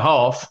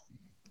 12.5.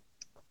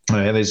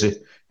 There's a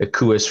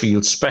Coors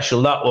Field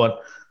special, that one.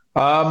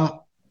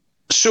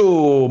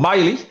 So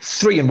Miley,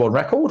 3-1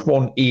 record,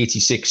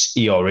 1.86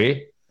 ERA.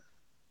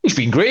 He's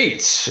been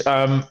great.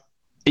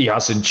 He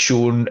hasn't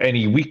shown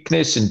any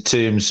weakness in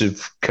terms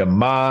of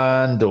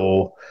command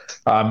or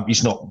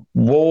he's not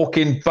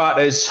walking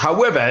batters.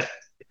 However,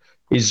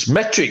 his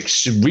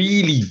metrics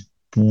really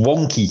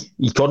wonky.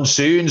 He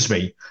concerns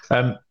me.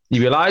 He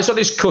relies on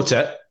his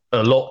cutter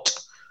a lot.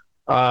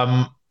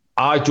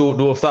 I don't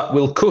know if that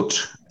will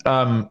cut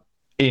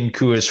in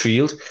Coors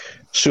Field.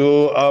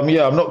 So,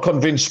 I'm not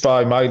convinced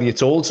by Miley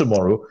at all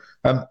tomorrow.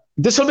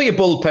 This will be a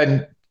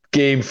bullpen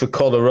game for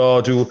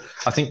Colorado.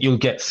 I think you'll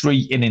get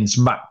 3 innings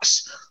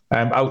max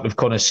out of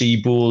Connor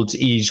Seabold.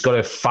 He's got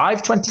a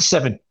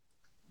 5.27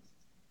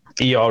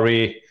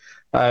 ERA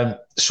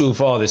so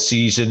far this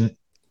season.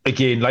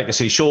 Again, like I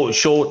say,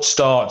 short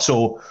starts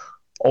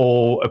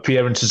or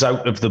appearances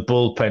out of the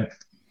bullpen.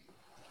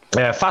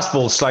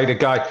 Fastball slider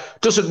guy,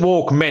 doesn't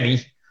walk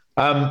many.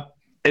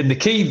 And the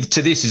key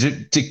to this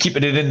is to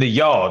keeping it in the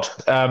yard.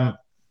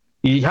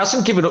 He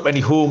hasn't given up any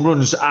home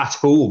runs at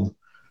home.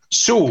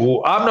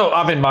 So I'm not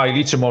having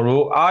Miley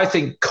tomorrow. I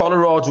think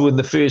Colorado in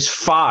the first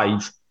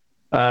 5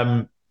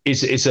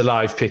 is a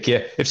live pick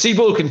here. If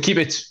Seabold can keep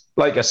it,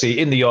 like I say,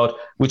 in the yard,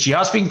 which he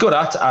has been good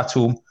at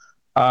home,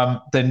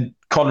 then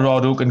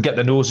Colorado can get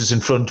their noses in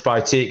front by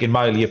taking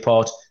Miley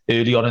apart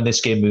early on in this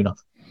game, Munaf.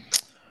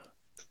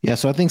 Yeah,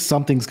 so I think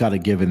something's got to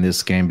give in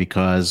this game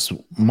because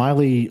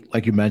Miley,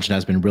 like you mentioned,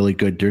 has been really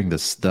good during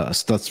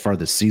thus far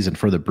this season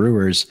for the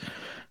Brewers,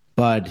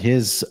 but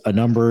his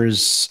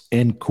numbers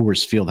in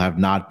Coors Field have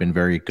not been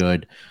very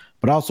good.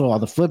 But also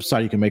on the flip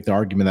side, you can make the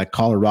argument that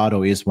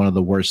Colorado is one of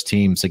the worst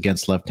teams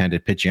against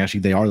left-handed pitching. Actually,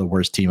 they are the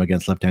worst team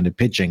against left-handed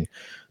pitching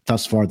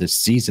thus far this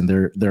season.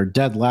 They're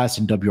dead last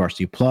in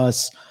WRC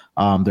plus.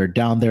 They're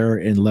down there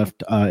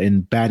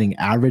in batting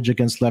average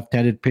against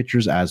left-handed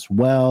pitchers as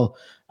well.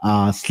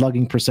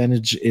 Slugging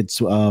percentage, it's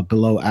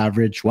below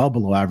average, well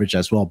below average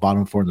as well,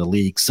 bottom 4 in the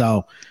league.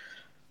 So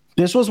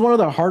this was one of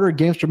the harder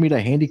games for me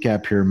to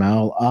handicap here,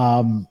 Mal.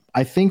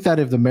 I think that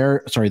if the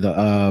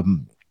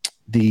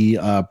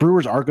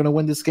Brewers are going to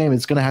win this game,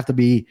 it's going to have to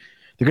be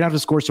they're going to have to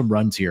score some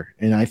runs here,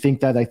 and I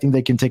think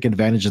they can take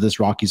advantage of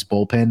this Rockies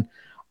bullpen.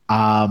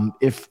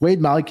 If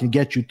Wade Miley can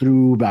get you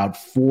through about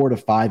 4 to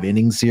 5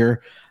 innings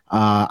here,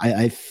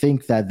 I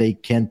think that they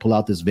can pull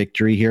out this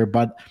victory here,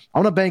 but I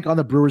want to bank on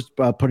the Brewers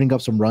putting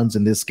up some runs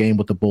in this game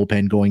with the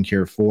bullpen going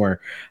here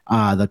for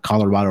the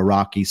Colorado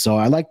Rockies. So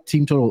I like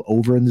team total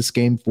over in this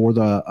game for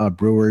the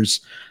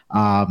Brewers,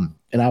 and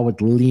I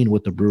would lean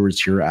with the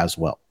Brewers here as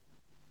well.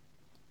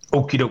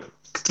 Okie doke.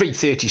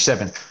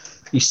 3:37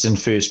 Eastern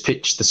first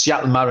pitch. The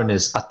Seattle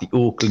Mariners at the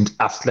Oakland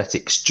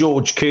Athletics.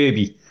 George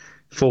Kirby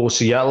for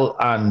Seattle,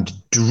 and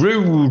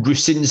Drew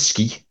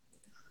Rucinski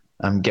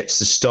gets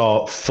the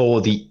start for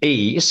the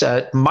A's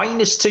at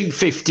minus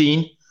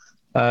 215.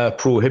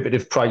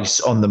 Prohibitive price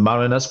on the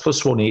Mariners,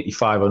 plus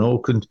 185 on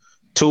Oakland.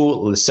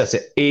 Total is set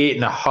at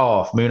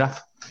 8.5. Munaf.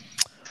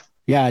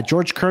 Yeah,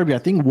 George Kirby, I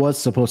think, was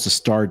supposed to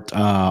start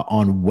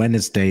on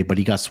Wednesday, but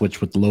he got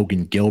switched with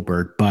Logan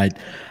Gilbert. But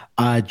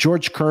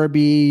George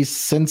Kirby,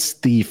 since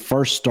the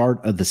first start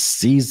of the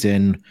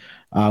season,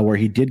 where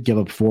he did give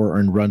up 4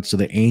 earned runs to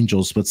the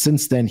Angels, but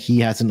since then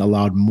he hasn't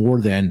allowed more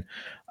than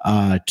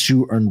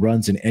 2 earned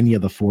runs in any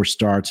of the 4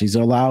 starts. He's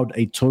allowed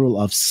a total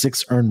of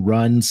 6 earned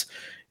runs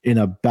in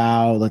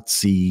about,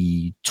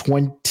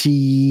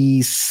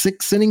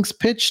 26 innings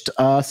pitched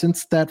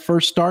since that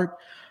first start.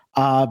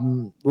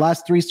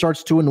 Last 3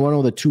 starts,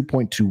 2-1 with a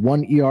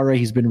 2.21 ERA.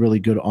 He's been really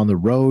good on the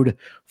road.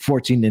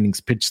 14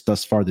 innings pitched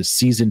thus far this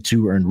season,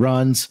 2 earned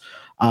runs.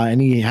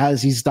 And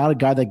he's not a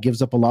guy that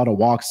gives up a lot of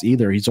walks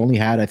either. He's only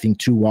had, I think,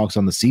 2 walks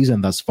on the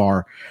season thus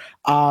far.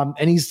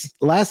 And he's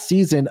last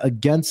season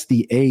against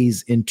the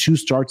A's, in 2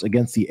 starts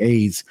against the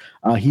A's,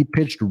 he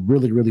pitched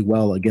really, really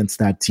well against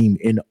that team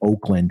in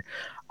Oakland.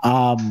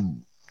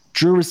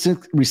 Drew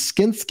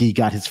Rucinski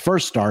got his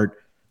first start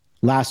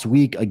last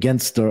week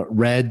against the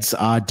Reds.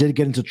 Did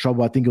get into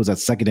trouble. I think it was that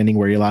second inning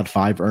where he allowed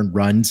 5 earned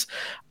runs.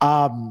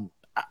 I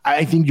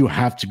think you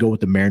have to go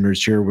with the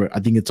Mariners here. I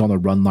think it's on the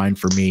run line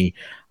for me.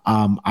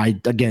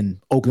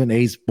 Oakland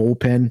A's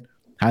bullpen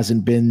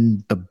hasn't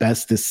been the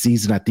best this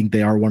season. I think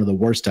they are one of the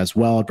worst as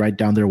well, right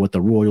down there with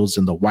the Royals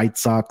and the White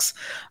Sox.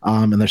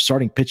 And their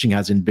starting pitching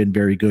hasn't been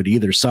very good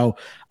either. So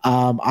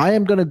I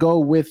am going to go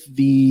with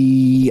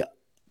the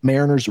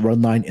Mariners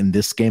run line in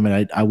this game,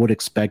 and I would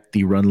expect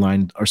the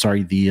Mariners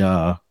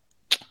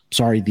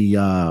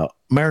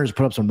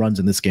put up some runs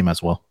in this game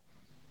as well.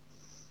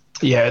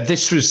 Yeah,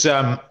 this was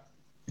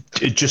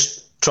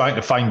just trying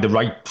to find the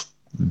right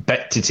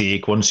bet to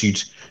take once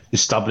you'd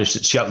established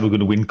that Seattle were going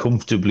to win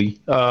comfortably.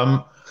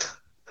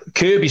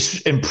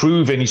 Kirby's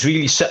improving. He's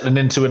really settling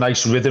into a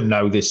nice rhythm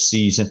now this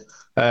season.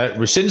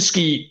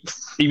 Rucinski,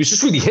 he was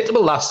just really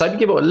hittable last time. He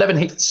gave out 11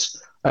 hits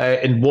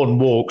in 1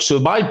 walk. So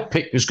my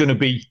pick was going to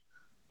be,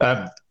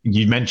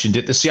 you mentioned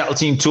it, the Seattle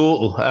team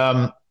total.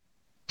 Where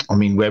are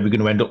we going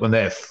to end up on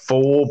there?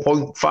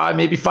 4.5,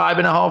 maybe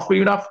 5.5,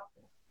 3.5?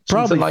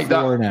 Probably like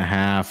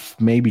 4.5,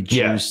 maybe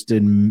juiced.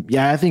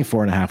 Yeah, I think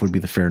 4.5 would be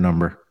the fair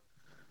number.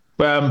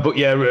 But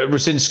yeah,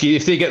 Rucinski,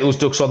 if they get those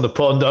ducks on the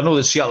pond, I know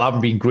that Seattle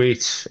haven't been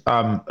great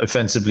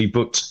offensively,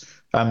 but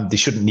they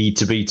shouldn't need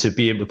to be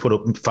able to put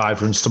up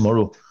 5 runs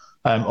tomorrow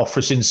off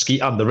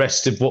Rucinski and the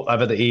rest of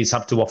whatever the A's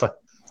have to offer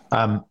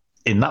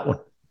in that one.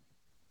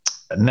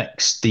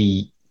 Next,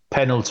 the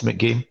penultimate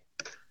game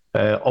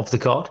of the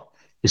card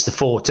is the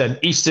 4:10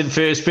 Eastern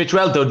first pitch.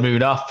 Well done,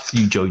 Munaf.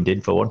 You joined in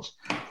for once.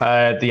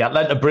 The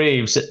Atlanta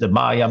Braves at the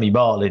Miami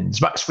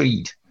Marlins. Max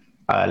Fried,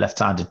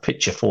 left-handed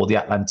pitcher for the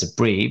Atlanta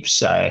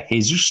Braves.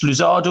 Jesus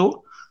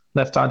Luzardo,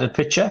 left-handed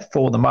pitcher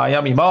for the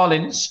Miami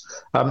Marlins.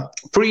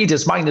 Fried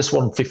is minus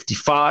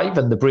 155,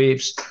 and the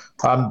Braves,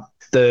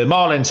 the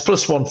Marlins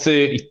plus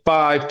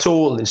 135.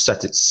 Total is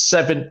set at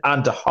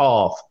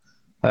 7.5.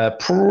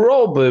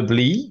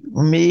 Probably,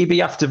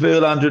 maybe after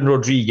Verlander and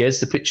Rodriguez,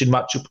 the pitching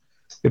matchup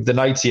of the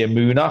night here.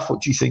 Munaf, what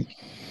do you think?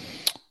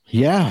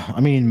 Yeah,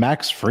 I mean,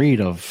 Max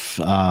Fried of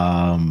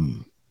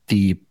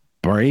the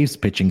Braves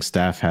pitching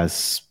staff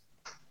has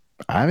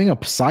having a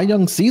Cy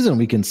Young season,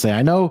 we can say.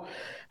 I know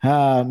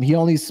he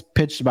only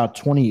pitched about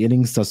 20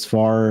 innings thus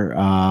far,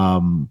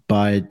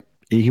 but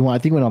I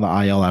think went on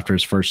the IL after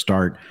his first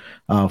start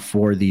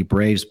for the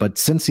Braves. But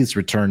since he's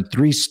returned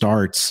 3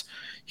 starts,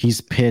 he's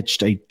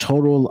pitched a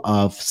total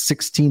of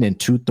 16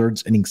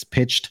 2/3 innings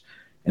pitched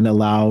and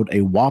allowed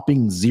a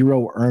whopping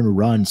 0 earned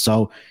run.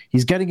 So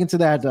he's getting into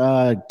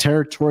that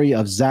territory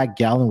of Zach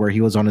Gallen, where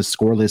he was on his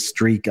scoreless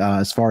streak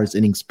as far as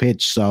innings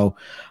pitched. So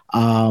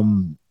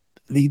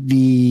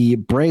the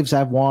Braves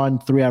have won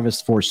 3 out of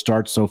his 4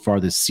 starts so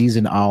far this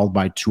season, all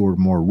by 2 or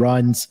more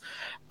runs.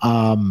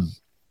 And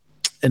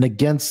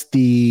against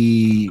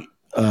the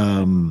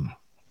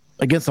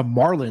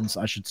Marlins,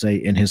 I should say,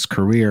 in his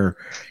career,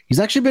 he's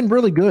actually been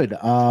really good.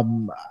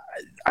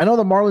 I know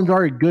the Marlins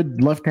are a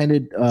good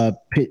left-handed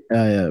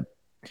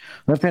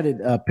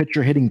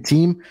pitcher hitting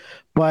team,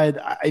 but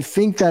I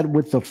think that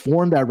with the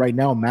form that right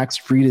now Max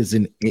Fried is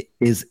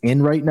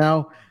in right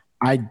now,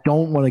 I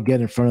don't want to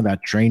get in front of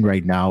that train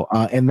right now.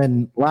 And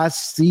then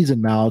last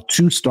season now,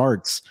 2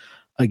 starts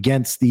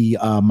against the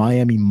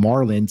Miami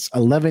Marlins,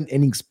 11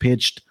 innings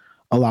pitched,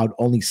 allowed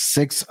only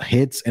 6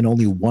 hits and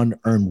only 1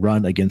 earned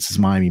run against his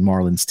Miami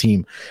Marlins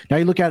team. Now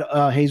you look at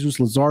Jesus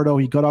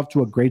Luzardo. He got off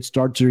to a great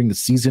start during the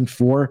season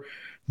for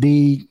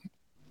the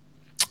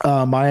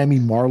Miami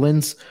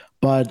Marlins,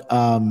 but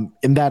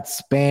in that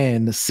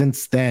span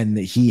since then,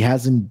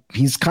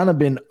 he's kind of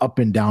been up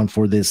and down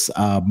for this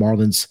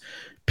Marlins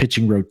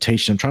pitching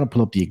rotation. I'm trying to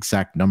pull up the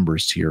exact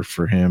numbers here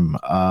for him.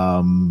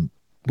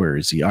 Where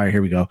is he? All right,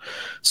 here we go.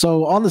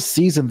 So on the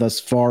season thus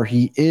far,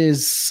 he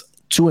is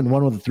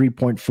 2-1 with a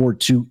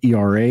 3.42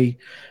 ERA.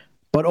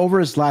 But over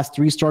his last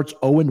 3 starts,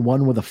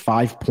 0-1 with a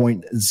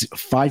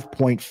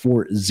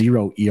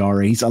 5.40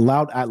 ERA. He's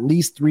allowed at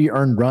least 3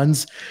 earned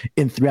runs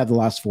in 3 out of the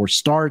last 4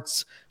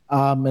 starts.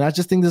 And I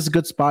just think this is a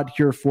good spot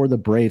here for the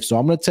Braves. So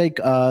I'm going to take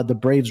the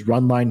Braves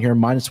run line here,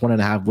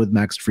 -1.5 with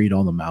Max Fried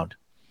on the mound.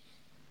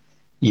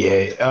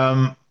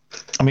 Yeah.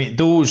 I mean,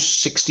 those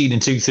 16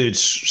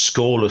 2/3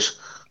 scoreless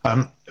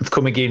have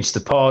come against the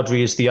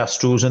Padres, the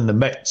Astros, and the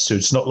Mets. So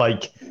it's not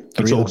like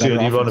we talked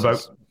earlier on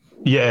about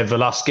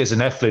Velasquez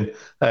and Eflin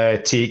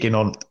taking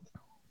on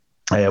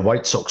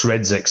White Sox,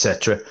 Reds,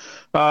 etc.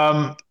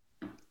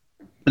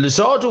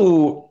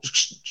 Luzardo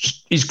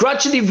is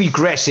gradually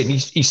regressing.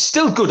 He's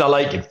still good. I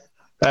like him.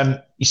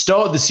 He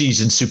started the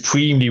season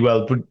supremely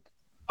well, but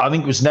I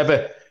think was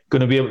never going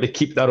to be able to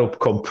keep that up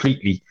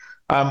completely.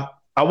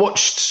 I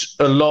watched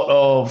a lot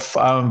of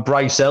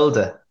Bryce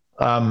Elder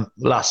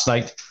last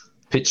night,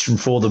 pitching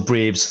for the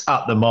Braves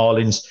at the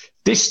Marlins.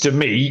 This, to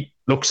me,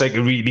 looks like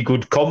a really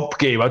good comp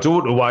game. I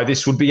don't know why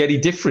this would be any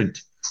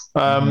different.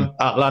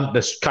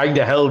 Atlanta kind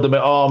of held them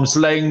at arm's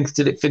length.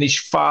 Did it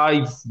finish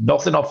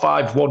 5-0 or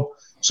 5-1?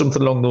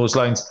 Something along those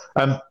lines.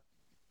 Not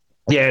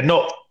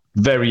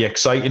very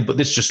exciting, but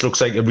this just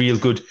looks like a real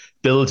good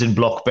building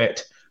block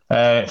bet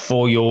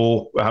for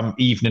your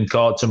evening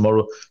card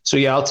tomorrow. So,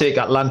 I'll take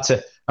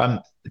Atlanta.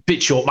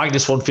 Bit short,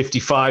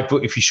 -155,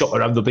 but if you shop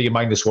around, there'll be a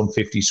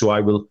 -150. So I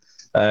will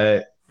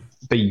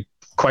be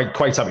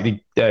quite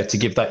happy to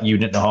give that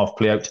unit and a half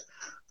play out.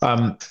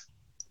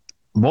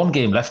 One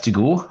game left to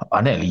go.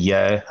 I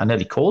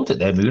nearly called it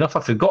there, Moonoff.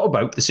 I forgot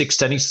about the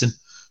 6:10 Eastern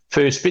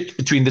first pitch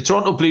between the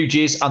Toronto Blue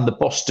Jays and the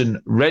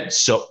Boston Red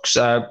Sox.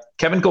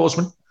 Kevin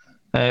Gausman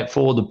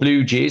for the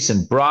Blue Jays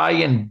and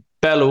Brian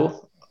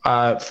Bello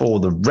for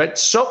the Red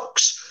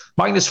Sox.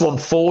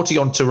 -140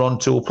 on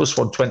Toronto,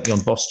 +120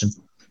 on Boston.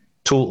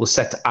 Total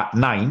set at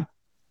 9.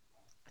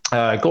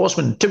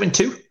 Gausman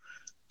 2-2,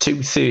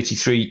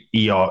 2.33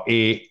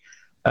 ERA.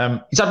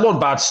 He's had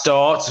one bad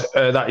start.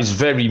 That is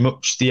very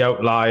much the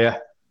outlier.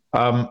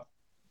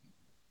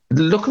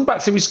 Looking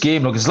back through his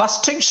game, his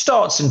last 2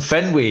 starts in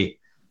Fenway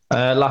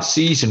last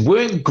season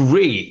weren't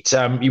great.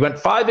 He went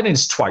 5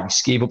 innings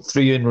twice, gave up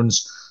 3 earned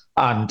runs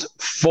and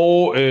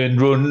 4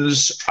 earned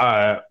runs.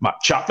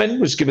 Matt Chapman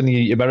was given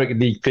the American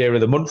League Player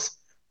of the Month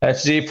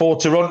today for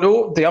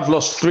Toronto. They have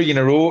lost 3 in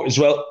a row as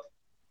well.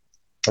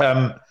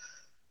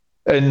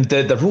 And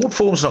the road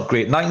form's not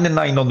great.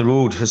 9-9 on the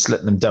road has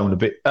let them down a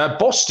bit.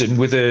 Boston,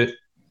 with a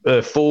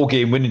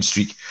 4-game winning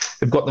streak,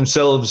 they've got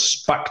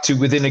themselves back to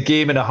within a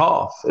game and a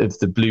half of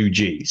the Blue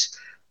Jays.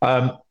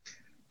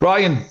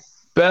 Brian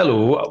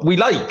Bello,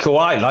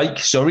 I like.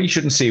 Sorry,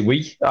 shouldn't say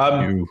we.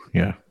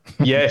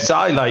 Yes,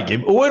 I like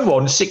him.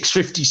 0-1,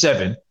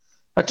 6.57.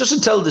 That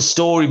doesn't tell the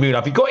story,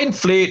 Moon. He got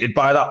inflated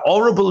by that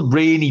horrible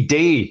rainy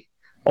day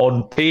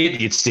on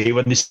Patriots Day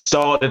when they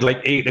started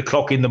like 8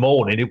 o'clock in the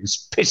morning. It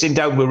was pissing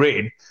down with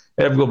rain.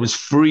 Everyone was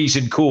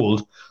freezing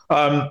cold. He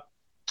got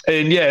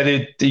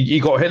hit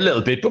a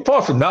little bit. But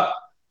apart from that,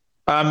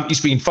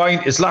 he's been fine.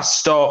 His last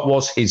start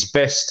was his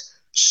best.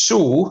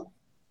 So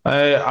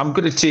I'm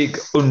going to take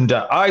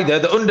under either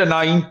the under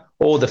 9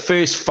 or the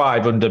first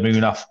 5 under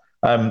Moonaf.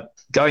 I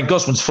think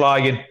Gosman's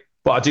flying,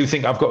 but I do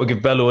think I've got to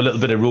give Bello a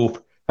little bit of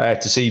rope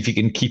to see if he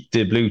can keep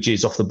the Blue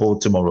Jays off the board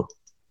tomorrow.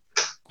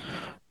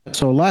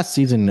 So last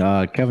season,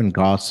 Kevin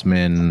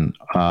Gausman,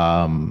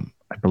 I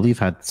believe,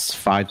 had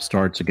 5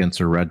 starts against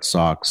the Red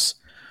Sox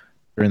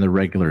during the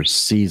regular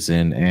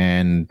season,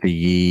 and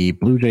the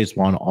Blue Jays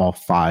won all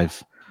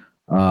 5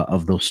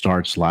 of those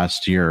starts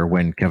last year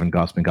when Kevin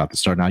Gausman got the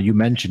start. Now, you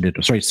mentioned it.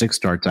 6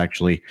 starts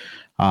actually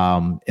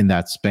in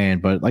that span,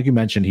 but like you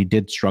mentioned, he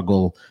did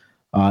struggle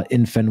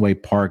in Fenway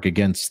Park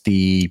against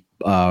the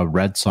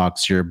Red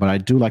Sox here. But I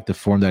do like the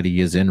form that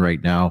he is in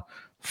right now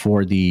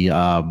for the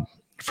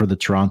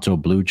Toronto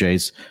Blue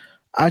Jays.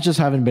 I just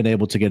haven't been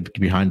able to get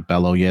behind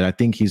Bello yet. I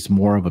think he's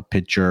more of a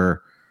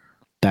pitcher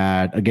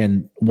that,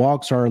 again,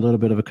 walks are a little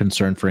bit of a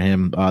concern for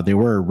him. They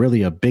were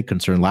really a big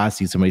concern last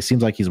season, but it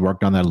seems like he's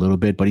worked on that a little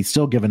bit, but he's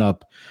still given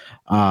up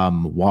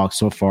walks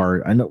so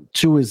far. I know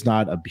 2 is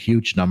not a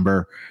huge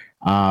number,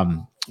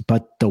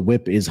 but the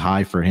whip is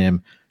high for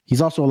him.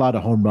 He's also allowed a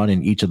home run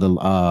in each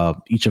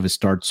of his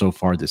starts so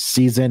far this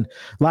season.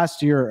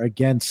 Last year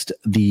against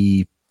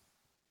the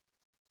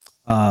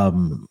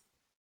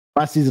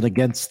last season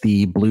against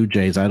the Blue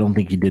Jays, I don't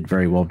think he did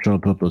very well. I'm trying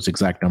to put up those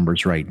exact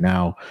numbers right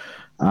now.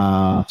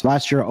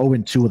 Last year,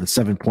 0-2 with a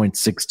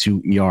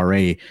 7.62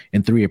 ERA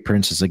in 3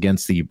 appearances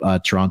against the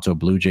Toronto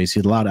Blue Jays.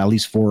 He allowed at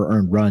least 4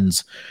 earned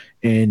runs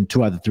in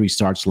 2 out of the 3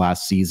 starts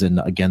last season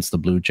against the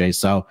Blue Jays.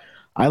 So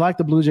I like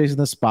the Blue Jays in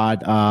this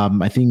spot.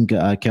 I think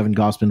Kevin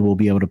Gausman will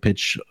be able to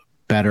pitch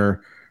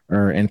better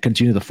and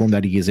continue the form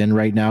that he is in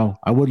right now.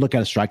 I would look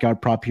at a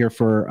strikeout prop here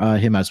for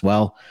him as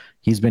well.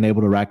 He's been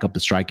able to rack up the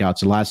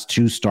strikeouts. The last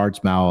 2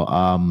 starts,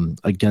 Mal,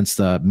 against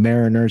the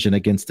Mariners and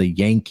against the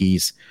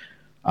Yankees,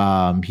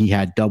 he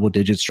had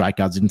double-digit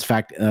strikeouts. In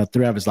fact, 3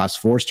 out of his last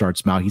 4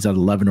 starts, Mal, he's had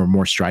 11 or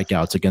more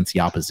strikeouts against the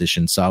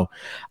opposition. So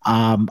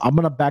I'm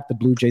going to back the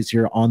Blue Jays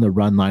here on the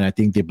run line. I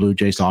think the Blue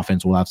Jays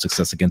offense will have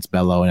success against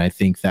Bello, and I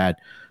think that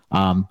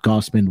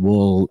Gossman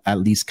will at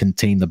least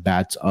contain the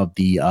bats of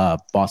the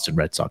Boston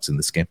Red Sox in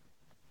this game.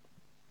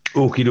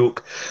 Okie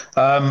doke.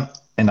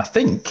 And I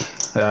think,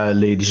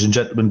 ladies and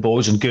gentlemen,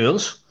 boys and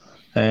girls,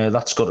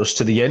 that's got us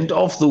to the end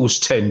of those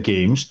 10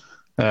 games.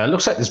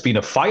 Looks like there's been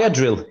a fire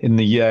drill in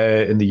the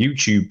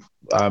YouTube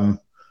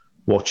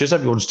watchers.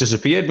 Everyone's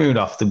disappeared, Moon,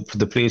 after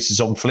the place is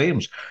on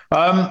flames.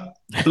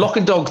 Lock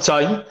and dog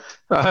time.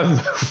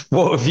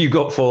 What have you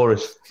got for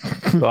us?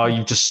 Oh,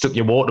 you just stuck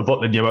your water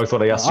bottle in your mouth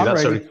when I asked you that.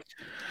 Sorry.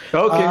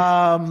 Okay.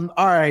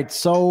 All right.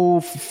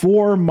 So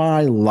for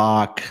my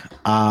lock,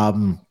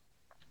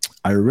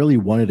 I really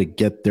wanted to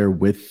get there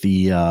with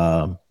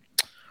the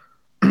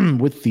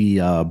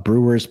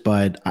Brewers,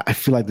 but I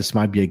feel like this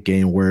might be a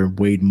game where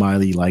Wade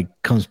Miley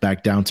comes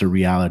back down to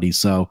reality.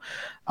 So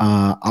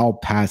I'll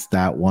pass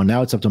that one.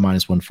 Now it's up to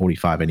minus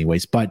 145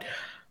 anyways. But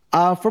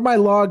for my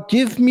log,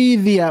 give me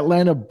the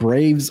Atlanta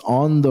Braves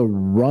on the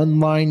run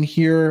line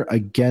here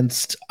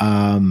against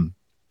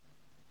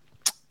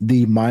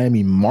the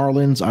Miami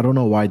Marlins. I don't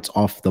know why it's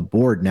off the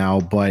board now,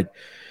 but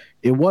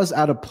it was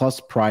at a plus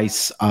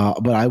price,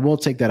 but I will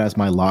take that as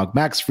my log.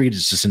 Max Fried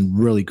is just in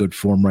really good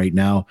form right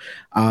now.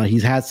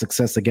 He's had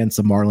success against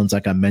the Marlins,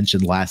 like I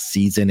mentioned last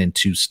season, in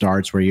 2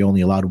 starts where he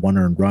only allowed 1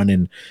 earned run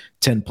in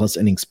 10-plus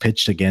innings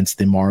pitched against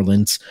the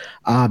Marlins.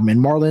 And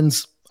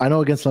Marlins, I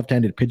know against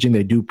left-handed pitching,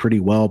 they do pretty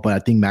well, but I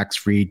think Max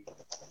Fried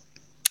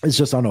is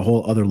just on a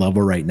whole other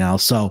level right now.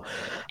 So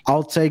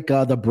I'll take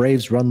the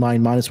Braves run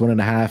line minus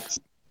 1.5.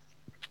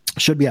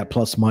 Should be at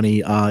plus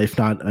money. If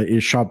not,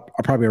 it's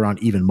probably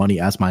around even money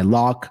as my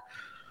lock.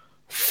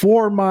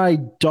 For my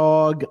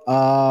dog,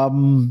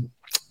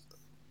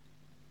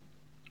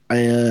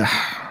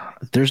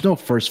 there's no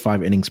first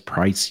 5 innings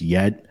price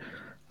yet.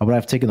 I would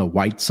have taken the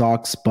White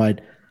Sox,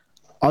 but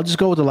I'll just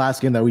go with the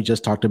last game that we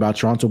just talked about.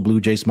 Toronto Blue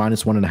Jays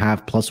minus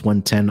 1.5, plus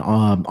 110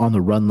 on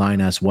the run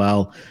line as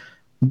well.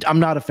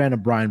 I'm not a fan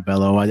of Brian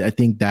Bello. I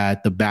think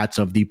that the bats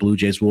of the Blue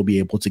Jays will be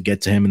able to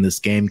get to him in this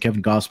game.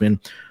 Kevin Gossman,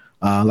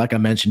 like I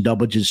mentioned,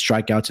 double-digit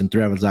strikeouts in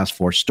 3 of his last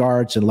 4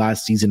 starts. And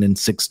last season in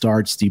 6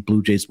 starts, the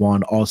Blue Jays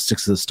won all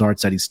 6 of the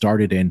starts that he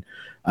started in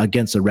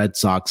against the Red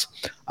Sox.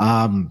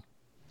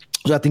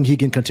 So I think he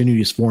can continue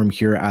his form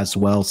here as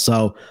well.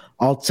 So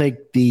I'll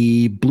take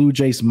the Blue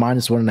Jays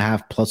minus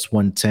 1.5 plus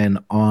 110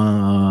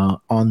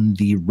 on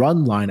the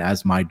run line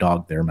as my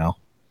dog there, Mel.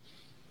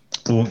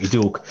 Okie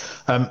doke.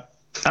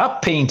 I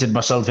painted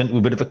myself into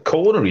a bit of a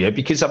corner here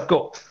because I've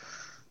got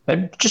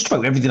just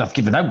about everything I've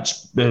given out,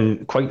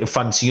 quite a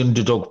fancy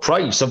underdog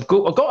price. I've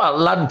got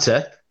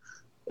Atlanta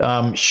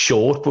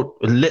short, but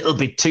a little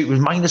bit too. It was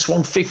minus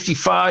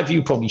 155.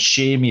 You probably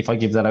shame me if I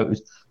give that out.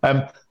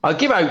 I'll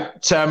give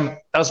out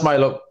as my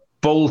look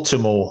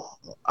Baltimore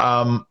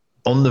on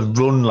the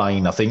run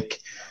line. I think.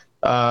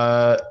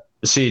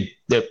 See,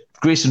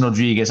 Grayson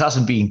Rodriguez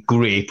hasn't been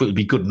great, but it'll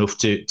be good enough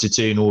to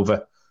turn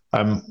over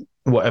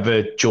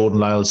whatever Jordan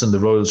Lyles and the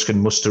Royals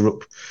can muster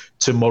up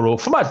tomorrow.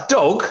 For my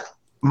dog,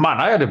 man,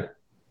 I had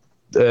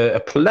a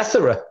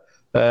plethora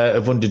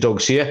of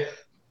underdogs here.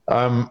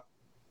 The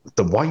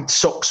White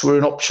Sox were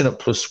an option at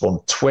plus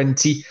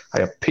 120.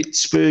 I have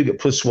Pittsburgh at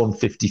plus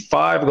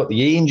 155. I got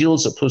the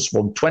Angels at plus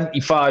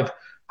 125.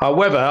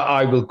 However,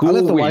 I will go. I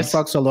left the White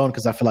Sox alone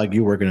because I feel like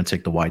you were going to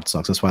take the White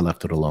Sox. That's why I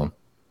left it alone.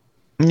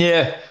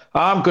 Yeah,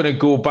 I'm going to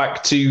go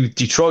back to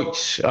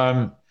Detroit.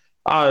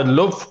 I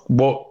love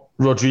what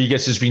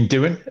Rodriguez has been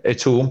doing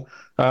at home.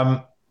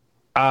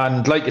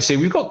 And like I say,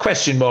 we've got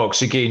question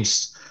marks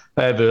against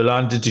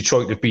Verlander.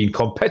 Detroit have been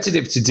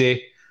competitive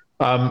today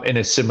in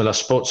a similar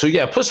spot. So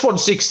yeah, plus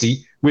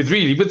 160 with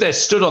their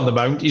stud on the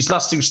mound. His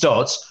last 2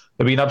 starts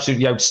have been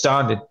absolutely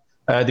outstanding.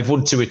 They've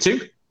won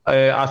 2-2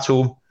 at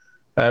home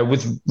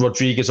with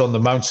Rodriguez on the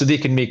mound. So they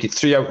can make it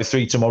 3 out of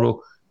 3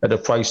 tomorrow at a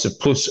price of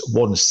plus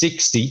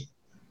 160.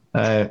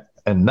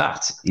 And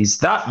that is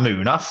that,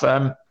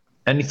 Munaf.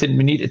 Anything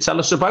we need to tell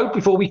us about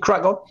before we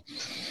crack on?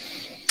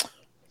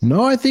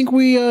 No, I think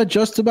we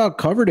just about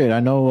covered it. I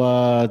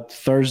know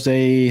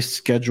Thursday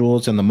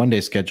schedules and the Monday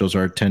schedules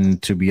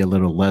tend to be a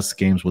little less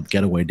games with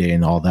getaway day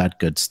and all that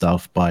good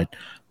stuff. But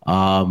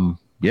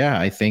yeah,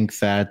 I think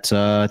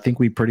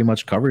we pretty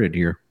much covered it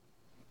here.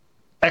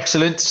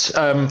 Excellent.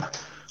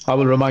 I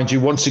will remind you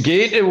once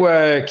again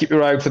to keep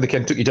your eye out for the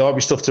Kentucky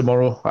Derby stuff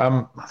tomorrow.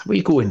 Where are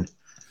you going?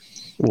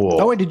 Whoa.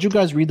 Oh, wait, did you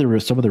guys read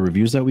some of the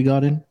reviews that we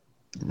got in?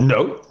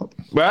 No.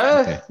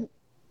 Well, okay.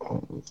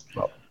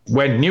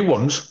 When new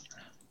ones.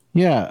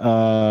 Yeah.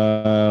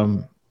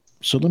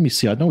 So let me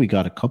see. I know we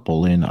got a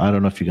couple in. I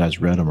don't know if you guys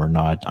read them or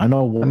not. I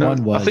know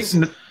one was. I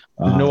think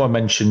Noah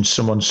mentioned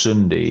some on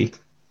Sunday.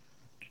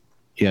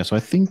 Yeah, so I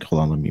think,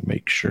 hold on, let me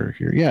make sure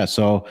here. Yeah,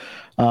 so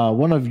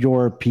one of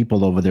your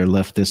people over there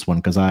left this one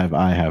because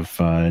I have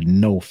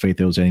no faith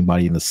there was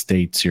anybody in the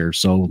States here.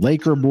 So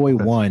Laker Boy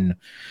 1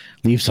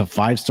 leaves a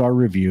 5-star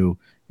review,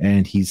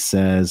 and he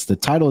says the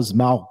title is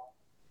Malcolm,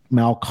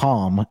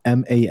 Malcom.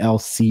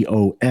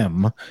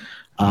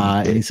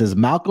 And he says,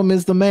 Malcolm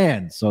is the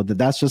man. So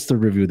that's just the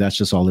review. That's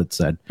just all it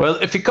said. Well,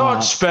 if you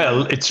can't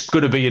spell, it's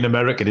going to be an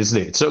American,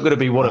 isn't it? It's not going to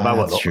be one of our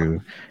lot. That's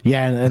true.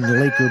 Yeah, and the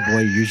Laker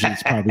boy usually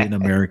is probably an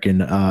American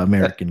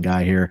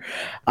guy here.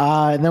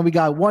 And then we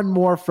got one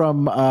more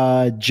from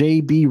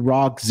JB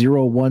Rock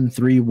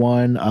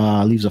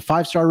 0131. Leaves a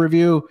 5-star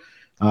review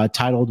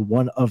titled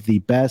 "One of the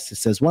Best." It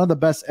says, "One of the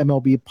best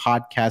MLB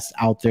podcasts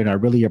out there, and I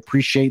really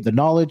appreciate the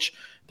knowledge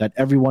that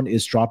everyone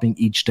is dropping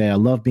each day. I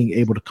love being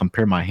able to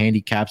compare my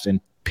handicaps and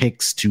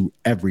picks to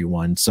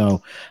everyone."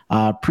 So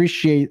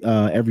appreciate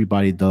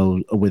everybody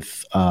though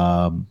with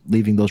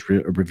leaving those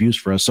reviews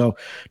for us. So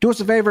do us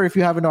a favor, if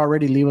you haven't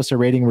already, leave us a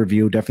rating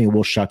review. Definitely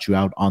we'll shout you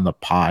out on the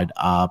pod.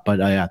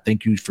 But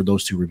thank you for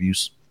those 2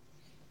 reviews.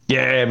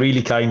 Yeah,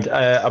 really kind.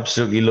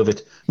 Absolutely love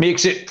it.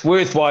 Makes it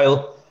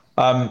worthwhile.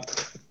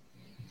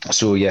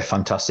 So yeah,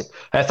 fantastic.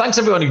 Thanks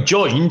everyone who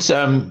joined.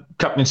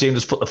 Captain Sam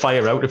has put the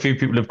fire out. A few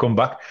people have come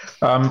back.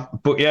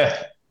 But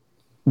yeah,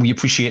 we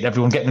appreciate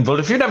everyone getting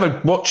involved. If you've never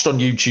watched on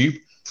YouTube,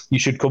 you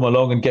should come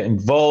along and get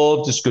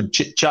involved. Just good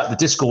chit chat. The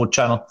Discord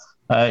channel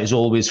is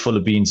always full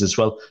of beans as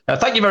well.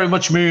 Thank you very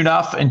much,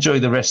 Moonaf. Enjoy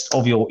the rest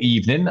of your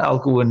evening. I'll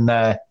go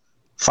and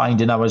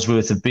find an hour's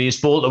worth of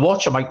baseball to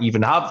watch. I might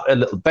even have a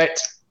little bet.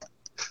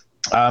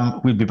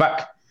 We'll be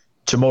back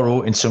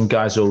tomorrow in some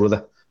guise or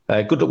other.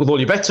 Good luck with all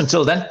your bets.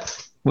 Until then,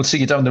 we'll see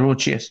you down the road.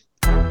 Cheers.